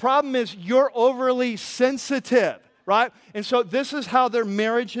the problem is you're overly sensitive. Right? And so this is how their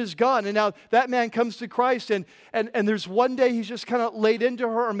marriage has gone. And now that man comes to Christ and there's one day he's just kind of laid into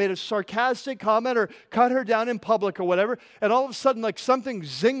her or made a sarcastic comment or cut her down in public or whatever. And all of a sudden, like, something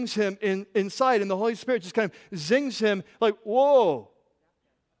zings him inside, and the Holy Spirit just kind of zings him like, whoa,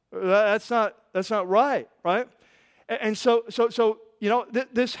 that's not right, right? And so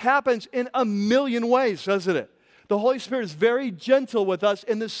this happens in a million ways, doesn't it? the Holy Spirit is very gentle with us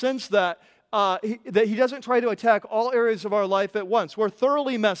in the sense that He doesn't try to attack all areas of our life at once. We're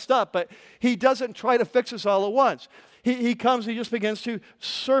thoroughly messed up, but He doesn't try to fix us all at once. He comes, He just begins to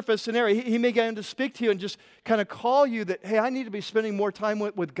surface an area. He may begin to speak to you and just kind of call you that, hey, I need to be spending more time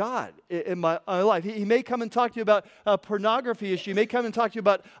with God in my life. He may come and talk to you about a pornography issue. He may come and talk to you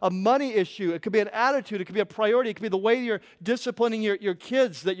about a money issue. It could be an attitude. It could be a priority. It could be the way you're disciplining your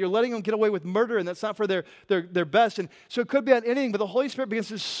kids, that you're letting them get away with murder, and that's not for their best. And so it could be on anything, but the Holy Spirit begins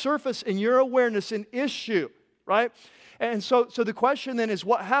to surface in your awareness an issue, right? And so the question then is,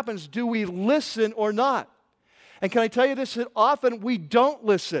 what happens? Do we listen or not? And can I tell you this, that often we don't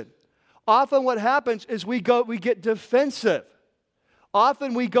listen. Often what happens is we get defensive.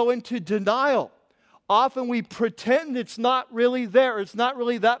 Often we go into denial. Often we pretend it's not really there. It's not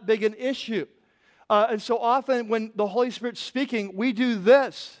really that big an issue. And so often when the Holy Spirit's speaking, we do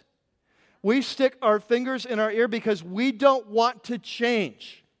this. We stick our fingers in our ear because we don't want to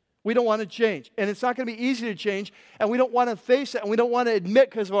change. We don't want to change. And it's not going to be easy to change. And we don't want to face it. And we don't want to admit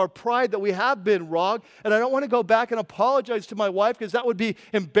because of our pride that we have been wrong. And I don't want to go back and apologize to my wife because that would be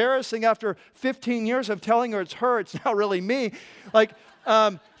embarrassing after 15 years of telling her it's her. It's not really me. I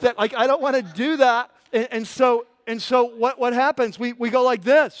don't want to do that. And so what happens? We go like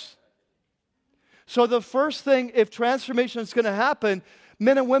this. So the first thing, if transformation is going to happen,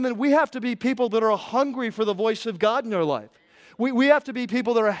 men and women, we have to be people that are hungry for the voice of God in their life. We have to be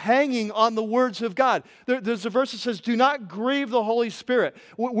people that are hanging on the words of God. There's a verse that says, do not grieve the Holy Spirit.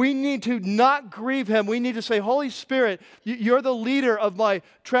 We need to not grieve Him. We need to say, Holy Spirit, you're the leader of my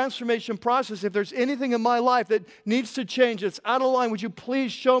transformation process. If there's anything in my life that needs to change, it's out of line, would you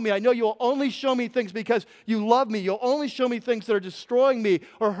please show me? I know you'll only show me things because you love me. You'll only show me things that are destroying me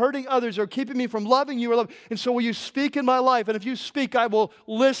or hurting others or keeping me from loving you. And so will you speak in my life? And if you speak, I will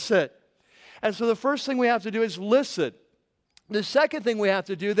listen. And so the first thing we have to do is listen. The second thing we have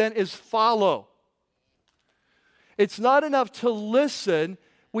to do then is follow. It's not enough to listen,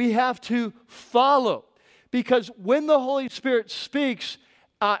 we have to follow. Because when the Holy Spirit speaks,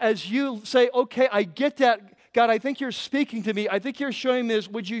 as you say, okay, I get that. God, I think you're speaking to me. I think you're showing me this.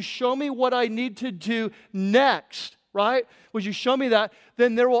 Would you show me what I need to do next? Right? Would you show me that?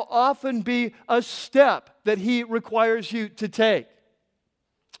 Then there will often be a step that He requires you to take.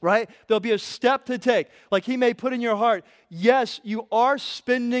 Right? There'll be a step to take. Like He may put in your heart, yes, you are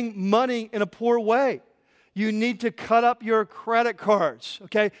spending money in a poor way. You need to cut up your credit cards.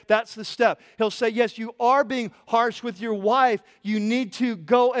 Okay? That's the step. He'll say, yes, you are being harsh with your wife. You need to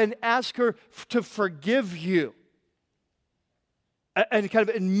go and ask her to forgive you. And kind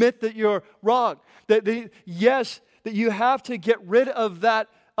of admit that you're wrong. Yes, that you have to get rid of that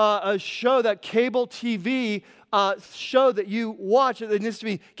show, that cable TV show that you watch. It needs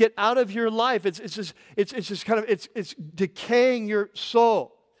to get out of your life. It's decaying your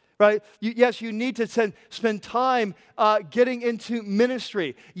soul, right? Yes, you need to spend time getting into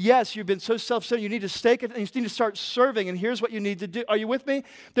ministry. Yes, you've been so self-centered. You need to stake it, and you need to start serving. And here's what you need to do. Are you with me?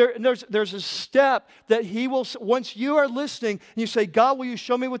 There's a step that He will. Once you are listening, and you say, "God, will you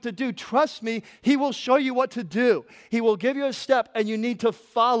show me what to do?" Trust me, He will show you what to do. He will give you a step, and you need to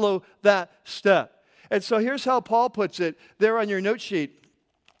follow that step. And so here's how Paul puts it there on your note sheet.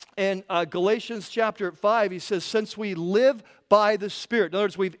 In Galatians chapter 5, he says, since we live by the Spirit. In other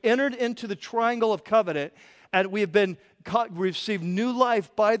words, we've entered into the triangle of covenant, and we've received new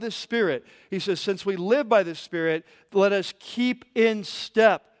life by the Spirit. He says, since we live by the Spirit, let us keep in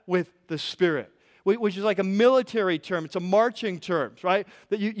step with the Spirit. Which is like a military term. It's a marching term, right?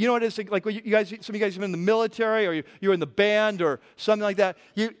 That you know what it is? Like when some of you guys have been in the military, or you're in the band or something like that.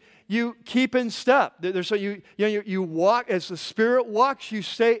 You keep in step. So you walk, as the Spirit walks, you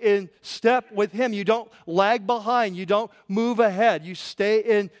stay in step with Him. You don't lag behind. You don't move ahead. You stay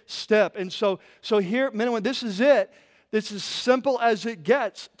in step. And so here, men and women, this is it. This is simple as it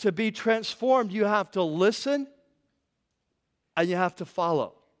gets. To be transformed, you have to listen and you have to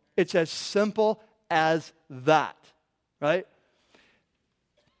follow. It's as simple as that, right?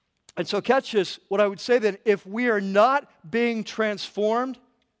 And so catch this. What I would say then, if we are not being transformed,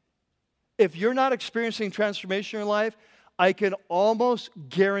 if you're not experiencing transformation in your life, I can almost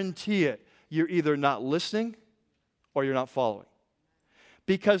guarantee it. You're either not listening or you're not following.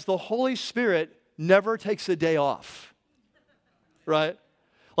 Because the Holy Spirit never takes a day off, right?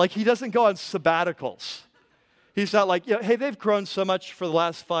 Like He doesn't go on sabbaticals. He's not like, hey, they've grown so much for the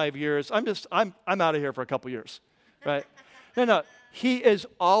last 5 years. I'm out of here for a couple years, right? No. He is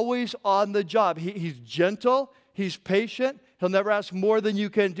always on the job. He's gentle. He's patient. He'll never ask more than you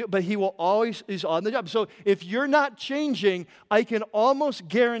can do, but he will always is on the job. So if you're not changing, I can almost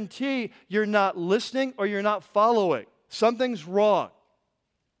guarantee you're not listening or you're not following. Something's wrong.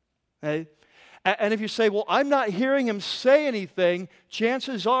 Okay? And if you say, well, I'm not hearing him say anything,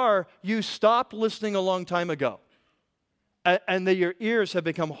 chances are you stopped listening a long time ago. And that your ears have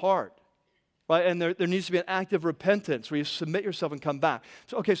become hard. Right? And there needs to be an active repentance where you submit yourself and come back.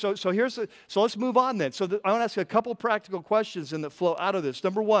 So let's move on then. So I want to ask you a couple practical questions and that flow out of this.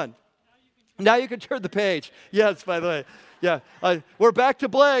 Number one, now you can turn the page. Yes, by the way. Yeah, we're back to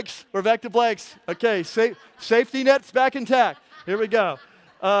blanks. We're back to blanks. Okay, safety net's back intact. Here we go.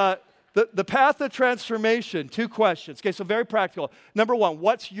 The path of transformation, 2 questions. Okay, so very practical. Number one,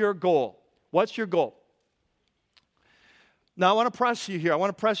 what's your goal? What's your goal? Now, I want to press you here. I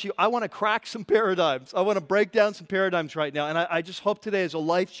want to crack some paradigms. I want to break down some paradigms right now. And I just hope today is a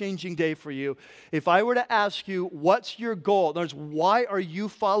life-changing day for you. If I were to ask you, what's your goal? In other words, why are you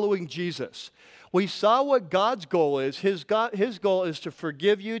following Jesus? We saw what God's goal is. His goal is to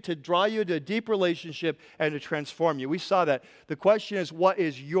forgive you, to draw you to a deep relationship, and to transform you. We saw that. The question is, what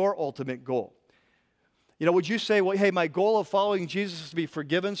is your ultimate goal? You know, would you say, well, hey, my goal of following Jesus is to be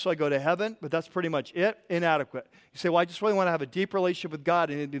forgiven so I go to heaven, but that's pretty much it? Inadequate. You say, well, I just really want to have a deep relationship with God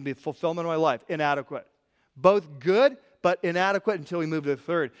and it would be the fulfillment of my life. Inadequate. Both good, but inadequate until we move to the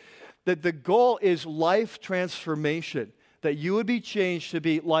third. That the goal is life transformation, that you would be changed to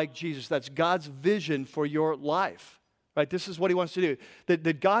be like Jesus. That's God's vision for your life. Right? This is what he wants to do.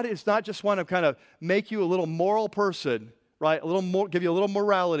 That God is not just want to kind of make you a little moral person, right? Give you a little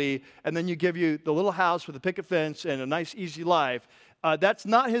morality, and then give you the little house with a picket fence and a nice, easy life. That's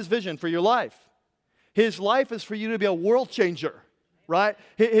not his vision for your life. His life is for you to be a world changer, right?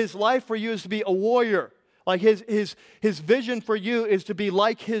 His life for you is to be a warrior. Like his vision for you is to be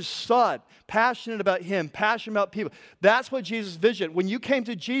like his son, passionate about him, passionate about people. That's what Jesus' vision. When you came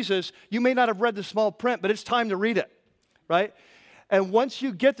to Jesus, you may not have read the small print, but it's time to read it, right? And once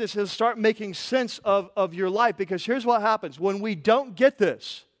you get this, it'll start making sense of your life. Because here's what happens. When we don't get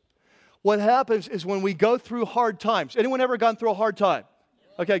this, what happens is when we go through hard times. Anyone ever gone through a hard time?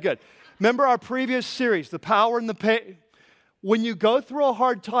 Okay, good. Remember our previous series, The Power and the Pain? When you go through a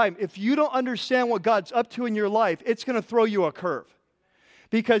hard time, if you don't understand what God's up to in your life, it's going to throw you a curve.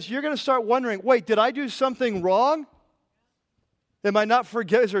 Because you're going to start wondering, wait, did I do something wrong? Am I not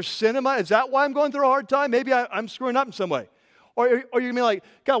forgiven? Is there sin in my? Is that why I'm going through a hard time? Maybe I'm screwing up in some way. Or you're going to be like,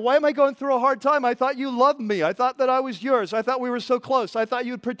 God, why am I going through a hard time? I thought you loved me. I thought that I was yours. I thought we were so close. I thought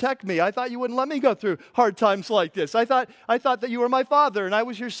you would protect me. I thought you wouldn't let me go through hard times like this. I thought that you were my father and I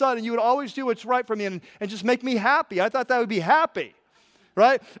was your son and you would always do what's right for me and just make me happy. I thought that would be happy,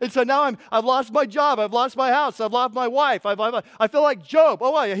 right? And so now I've lost my job. I've lost my house. I've lost my wife. I feel like Job.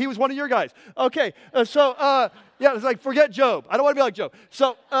 Oh, yeah, he was one of your guys. Okay, yeah, it's like, forget Job. I don't want to be like Job.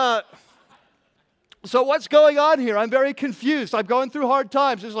 So what's going on here? I'm very confused. I'm going through hard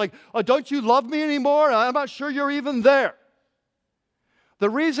times. It's like, oh, don't you love me anymore? I'm not sure you're even there. The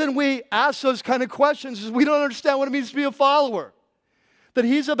reason we ask those kind of questions is we don't understand what it means to be a follower. That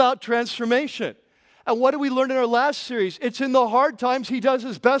he's about transformation. And what did we learn in our last series? It's in the hard times he does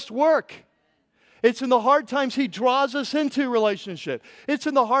his best work. It's in the hard times he draws us into relationship. It's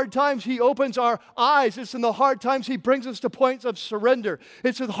in the hard times he opens our eyes. It's in the hard times he brings us to points of surrender.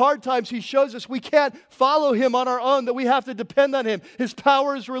 It's in the hard times he shows us we can't follow him on our own, that we have to depend on him. His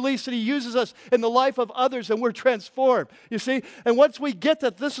power is released and he uses us in the life of others and we're transformed. You see? And once we get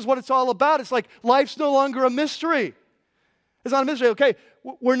that this is what it's all about, it's like life's no longer a mystery. It's not a mystery. Okay,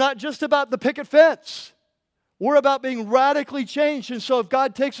 we're not just about the picket fence. We're about being radically changed. And so if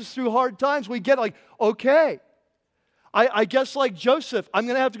God takes us through hard times, we get like, okay, I guess like Joseph, I'm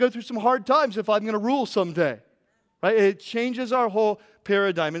going to have to go through some hard times if I'm going to rule someday. Right? It changes our whole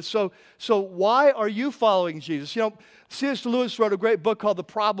paradigm. And so why are you following Jesus? You know, C.S. Lewis wrote a great book called The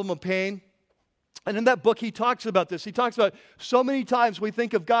Problem of Pain. And in that book, he talks about this. He talks about so many times we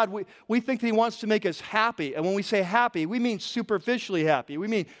think of God, we think that he wants to make us happy. And when we say happy, we mean superficially happy. We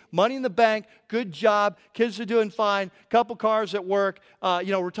mean money in the bank, good job, kids are doing fine, couple cars at work,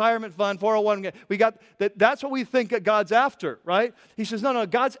 retirement fund, 401. We got that. That's what we think that God's after, right? He says, no,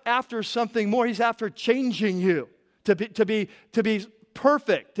 God's after something more. He's after changing you to be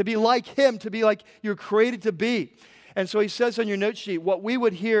perfect, to be like him, to be like you're created to be. And so he says on your note sheet, what we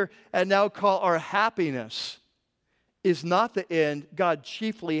would here and now call our happiness is not the end God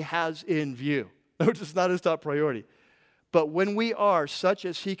chiefly has in view. It's not his top priority. But when we are such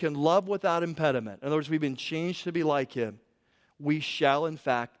as he can love without impediment, in other words, we've been changed to be like him, we shall in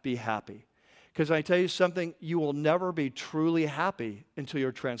fact be happy. Because I tell you something, you will never be truly happy until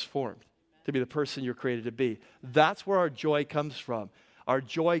you're transformed. to be the person you're created to be. That's where our joy comes from. Our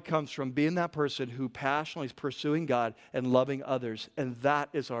joy comes from being that person who passionately is pursuing God and loving others. And that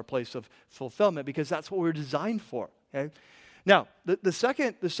is our place of fulfillment because that's what we're designed for. Okay? Now, the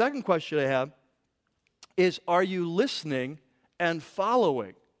second question I have is, are you listening and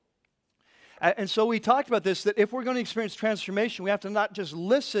following? And so we talked about this, that if we're going to experience transformation, we have to not just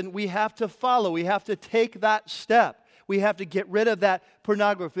listen, we have to follow. We have to take that step. We have to get rid of that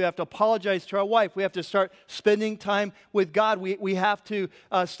pornography. We have to apologize to our wife. We have to start spending time with God. We have to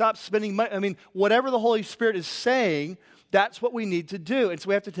stop spending money. I mean, whatever the Holy Spirit is saying, that's what we need to do. And so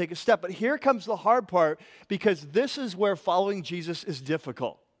we have to take a step. But here comes the hard part, because this is where following Jesus is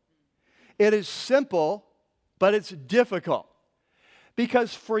difficult. It is simple, but it's difficult.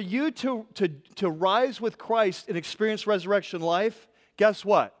 Because for you to rise with Christ and experience resurrection life, guess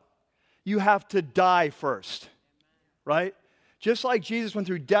what? You have to die first. Right? Just like Jesus went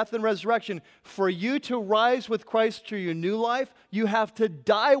through death and resurrection, for you to rise with Christ to your new life, you have to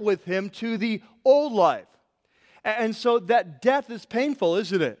die with him to the old life. And so that death is painful,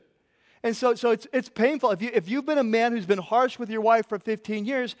 isn't it? And so it's painful. If you've been a man who's been harsh with your wife for 15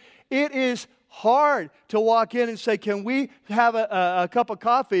 years, it is hard to walk in and say, can we have a cup of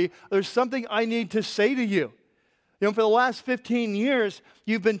coffee? There's something I need to say to you. You know, for the last 15 years,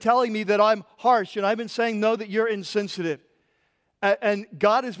 you've been telling me that I'm harsh, and I've been saying, no, that you're insensitive. And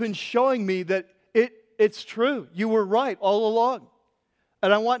God has been showing me that it's true. You were right all along.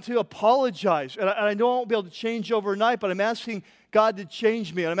 And I want to apologize. And I know I won't be able to change overnight, but I'm asking God to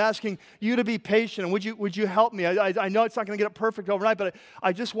change me. And I'm asking you to be patient. And would you help me? I know it's not going to get it perfect overnight, but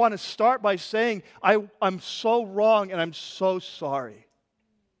I just want to start by saying I'm so wrong and I'm so sorry.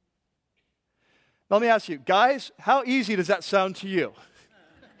 Let me ask you, guys, how easy does that sound to you?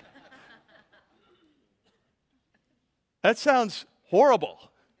 That sounds horrible.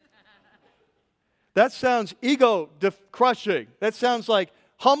 That sounds ego-crushing. That sounds like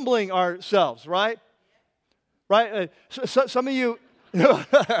humbling ourselves, right? Right? Some of you...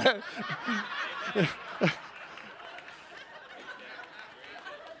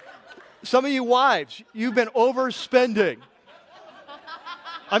 Some of you wives, you've been overspending.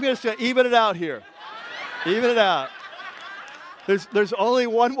 I'm going to say, even it out here. Even it out. There's only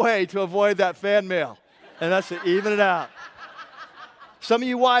one way to avoid that fan mail, and that's to even it out. Some of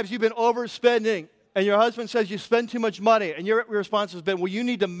you wives, you've been overspending, and your husband says you spend too much money, and your response has been, well, you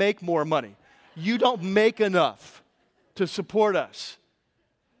need to make more money. You don't make enough to support us.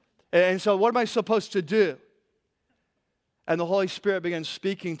 And so what am I supposed to do? And the Holy Spirit begins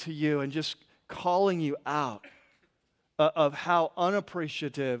speaking to you and just calling you out of how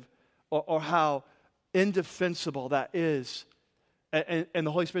unappreciative or how indefensible that is. And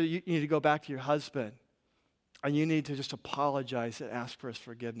the Holy Spirit, you need to go back to your husband, and you need to just apologize and ask for his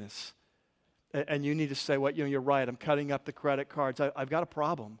forgiveness. And you need to say, you're right, I'm cutting up the credit cards. I've got a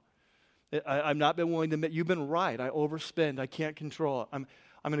problem. I've not been willing to admit, you've been right. I overspend. I can't control it. I'm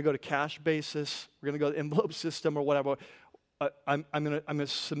going to go to cash basis. We're going to go to envelope system or whatever. I'm going to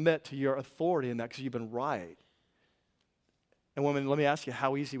submit to your authority in that because you've been right. And women, let me ask you,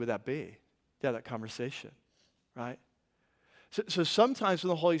 how easy would that be to have that conversation, right? So sometimes when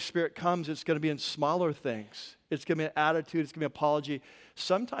the Holy Spirit comes, it's going to be in smaller things. It's going to be an attitude. It's going to be an apology.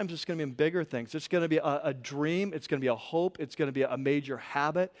 Sometimes it's going to be in bigger things. It's going to be a dream. It's going to be a hope. It's going to be a major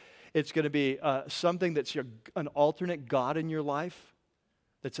habit. It's going to be something that's an alternate God in your life,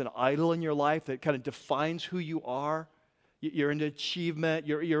 that's an idol in your life that kind of defines who you are. You're into achievement.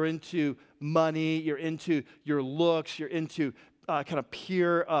 You're into money. You're into your looks. You're into kind of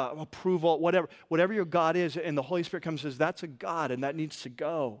peer approval, whatever your God is, and the Holy Spirit comes and says, that's a God, and that needs to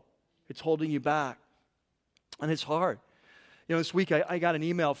go. It's holding you back. And it's hard. You know, this week I got an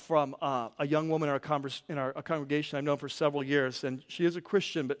email from a young woman in our congregation I've known for several years, and she is a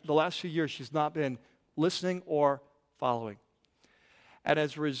Christian, but the last few years she's not been listening or following. And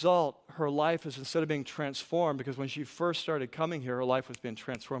as a result, her life is, instead of being transformed, because when she first started coming here, her life was being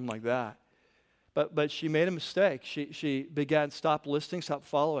transformed like that. But she made a mistake. She stopped listening, stopped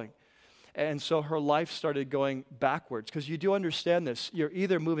following. And so her life started going backwards. Because you do understand this. You're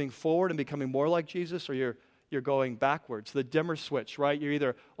either moving forward and becoming more like Jesus, or you're going backwards. The dimmer switch, right? You're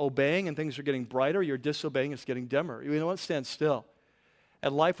either obeying and things are getting brighter, or you're disobeying and it's getting dimmer. You don't want to stand still.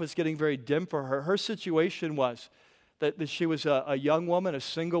 And life was getting very dim for her. Her situation was that she was a young woman, a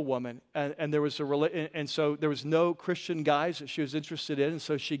single woman, and there was so there was no Christian guys that she was interested in, and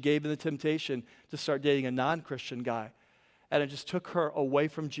so she gave in the temptation to start dating a non-Christian guy. And it just took her away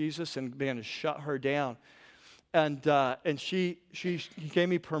from Jesus and began to shut her down. And she gave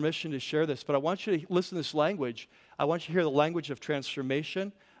me permission to share this, but I want you to listen to this language. I want you to hear the language of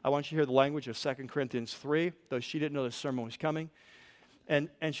transformation. I want you to hear the language of 2 Corinthians 3, though she didn't know the sermon was coming. And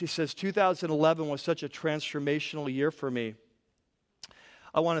she says, 2011 was such a transformational year for me.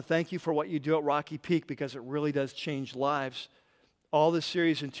 I want to thank you for what you do at Rocky Peak because it really does change lives. All the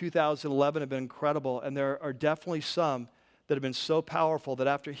series in 2011 have been incredible, and there are definitely some that have been so powerful that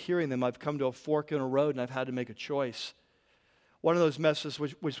after hearing them, I've come to a fork in a road and I've had to make a choice. One of those messages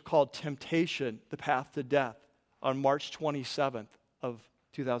was called Temptation, the Path to Death, on March 27th of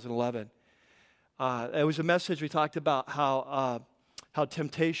 2011. It was a message we talked about how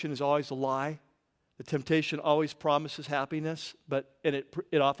temptation is always a lie. The temptation always promises happiness, and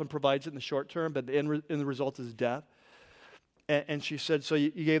it often provides it in the short term, but the end result is death. And she said, so you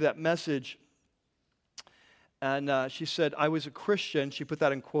gave that message, and she said, I was a Christian, she put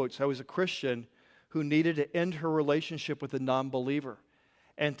that in quotes, I was a Christian who needed to end her relationship with a non-believer.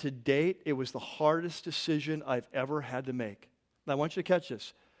 And to date, it was the hardest decision I've ever had to make. Now, I want you to catch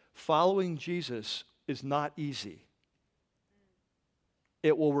this. Following Jesus is not easy.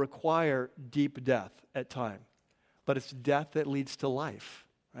 It will require deep death at times, but it's death that leads to life,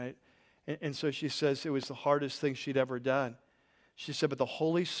 right? And so she says it was the hardest thing she'd ever done. She said, but the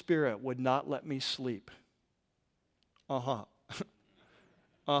Holy Spirit would not let me sleep. Uh-huh.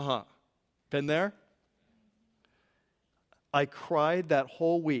 Uh-huh. Been there? I cried that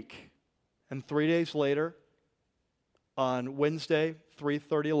whole week, and 3 days later, on Wednesday,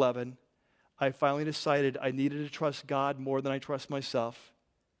 3/30/11, I finally decided I needed to trust God more than I trust myself,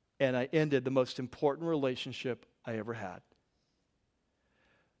 and I ended the most important relationship I ever had.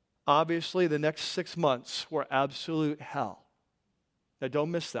 Obviously, the next 6 months were absolute hell. Now,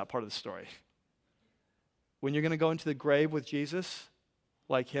 don't miss that part of the story. When you're going to go into the grave with Jesus,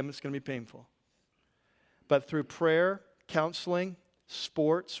 like him, it's going to be painful. But through prayer, counseling,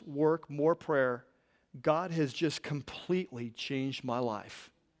 sports, work, more prayer, God has just completely changed my life.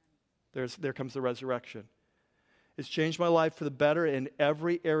 There comes the resurrection. It's changed my life for the better in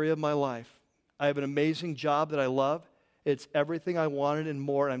every area of my life. I have an amazing job that I love. It's everything I wanted and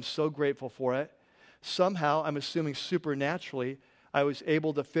more, and I'm so grateful for it. Somehow, I'm assuming supernaturally, I was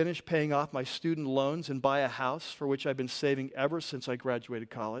able to finish paying off my student loans and buy a house for which I've been saving ever since I graduated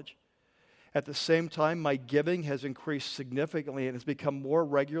college. At the same time, my giving has increased significantly and has become more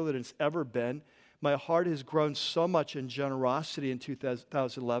regular than it's ever been. My heart has grown so much in generosity in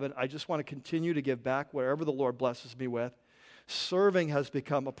 2011. I just want to continue to give back wherever the Lord blesses me with. Serving has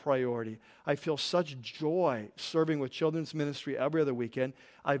become a priority. I feel such joy serving with children's ministry every other weekend.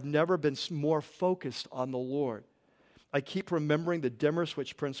 I've never been more focused on the Lord. I keep remembering the dimmer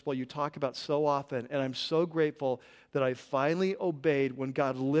switch principle you talk about so often, and I'm so grateful that I finally obeyed when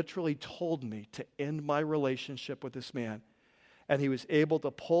God literally told me to end my relationship with this man. And he was able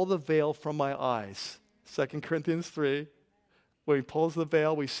to pull the veil from my eyes. 2 Corinthians 3, when he pulls the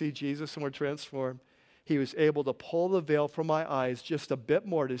veil, we see Jesus and we're transformed. He was able to pull the veil from my eyes just a bit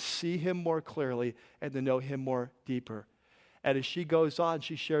more to see him more clearly and to know him more deeper. And as she goes on,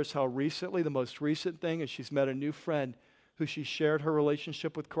 she shares how recently, the most recent thing is she's met a new friend who she shared her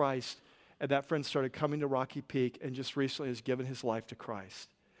relationship with Christ, and that friend started coming to Rocky Peak and just recently has given his life to Christ.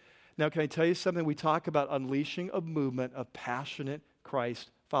 Now, can I tell you something? We talk about unleashing a movement of passionate Christ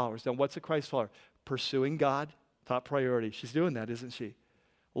followers. Now, what's a Christ follower? Pursuing God, top priority. She's doing that, isn't she?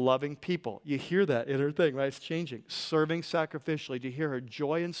 Loving people. You hear that in her thing, right? It's changing. Serving sacrificially. Do you hear her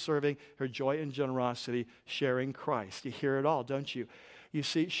joy in serving, her joy in generosity, sharing Christ? You hear it all, don't you? You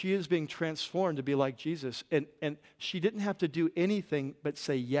see, she is being transformed to be like Jesus, and she didn't have to do anything but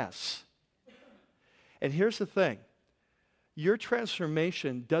say yes. And here's the thing. Your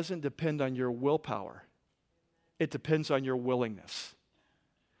transformation doesn't depend on your willpower. It depends on your willingness.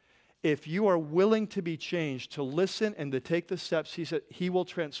 If you are willing to be changed, to listen and to take the steps, he said, he will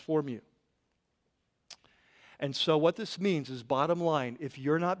transform you. And so what this means is, bottom line, if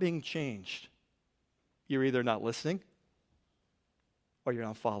you're not being changed, you're either not listening or you're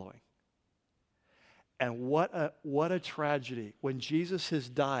not following. And what a tragedy when Jesus has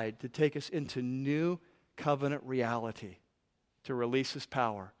died to take us into new covenant reality, to release his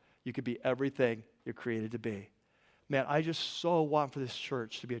power. You could be everything you're created to be. Man, I just so want for this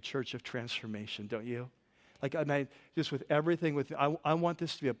church to be a church of transformation, don't you? Like, I mean, just with everything, I want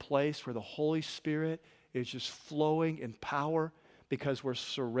this to be a place where the Holy Spirit is just flowing in power because we're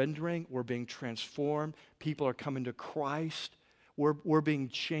surrendering, we're being transformed, people are coming to Christ, we're being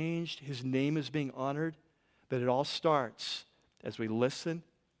changed, his name is being honored. But it all starts as we listen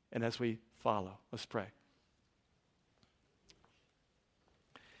and as we follow. Let's pray.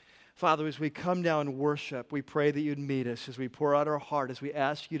 Father, as we come down and worship, we pray that you'd meet us as we pour out our heart, as we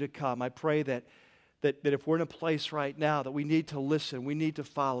ask you to come. I pray that that if we're in a place right now that we need to listen, we need to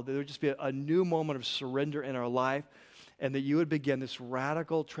follow, that there would just be a new moment of surrender in our life, and that you would begin this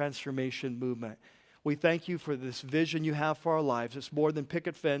radical transformation movement. We thank you for this vision you have for our lives. It's more than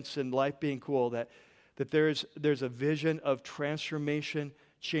picket fence and life being cool, that there's a vision of transformation,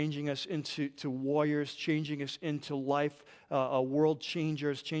 changing us into warriors, changing us into life, world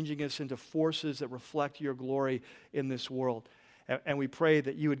changers, changing us into forces that reflect your glory in this world. And we pray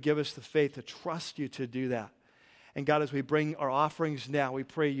that you would give us the faith to trust you to do that. And God, as we bring our offerings now, we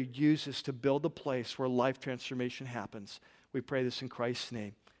pray you'd use this to build a place where life transformation happens. We pray this in Christ's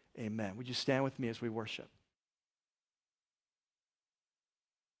name. Amen. Would you stand with me as we worship?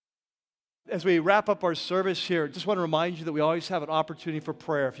 As we wrap up our service here, just want to remind you that we always have an opportunity for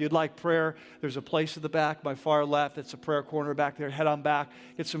prayer. If you'd like prayer, there's a place at the back, my far left. It's a prayer corner back there. Head on back,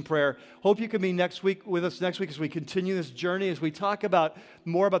 get some prayer. Hope you can be with us next week as we continue this journey, as we talk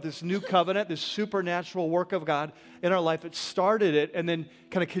more about this new covenant, this supernatural work of God in our life. It started it and then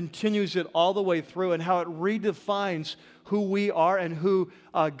kind of continues it all the way through, and how it redefines who we are and who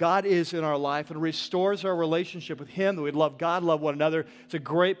God is in our life, and restores our relationship with Him, that we'd love God, love one another. It's a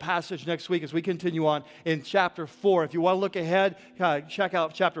great passage next week as we continue on in chapter 4. If you want to look ahead, check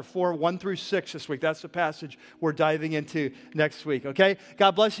out chapter 4, 1 through 6 this week. That's the passage we're diving into next week, okay?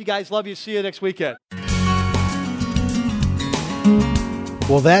 God bless you guys. Love you. See you next weekend.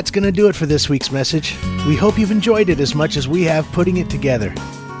 Well, that's going to do it for this week's message. We hope you've enjoyed it as much as we have putting it together.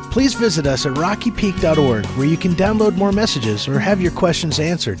 Please visit us at rockypeak.org, where you can download more messages or have your questions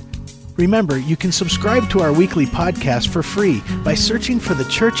answered. Remember, you can subscribe to our weekly podcast for free by searching for The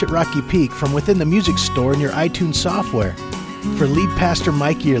Church at Rocky Peak from within the music store in your iTunes software. For lead pastor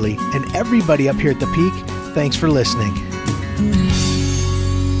Mike Yearley and everybody up here at the Peak, thanks for listening.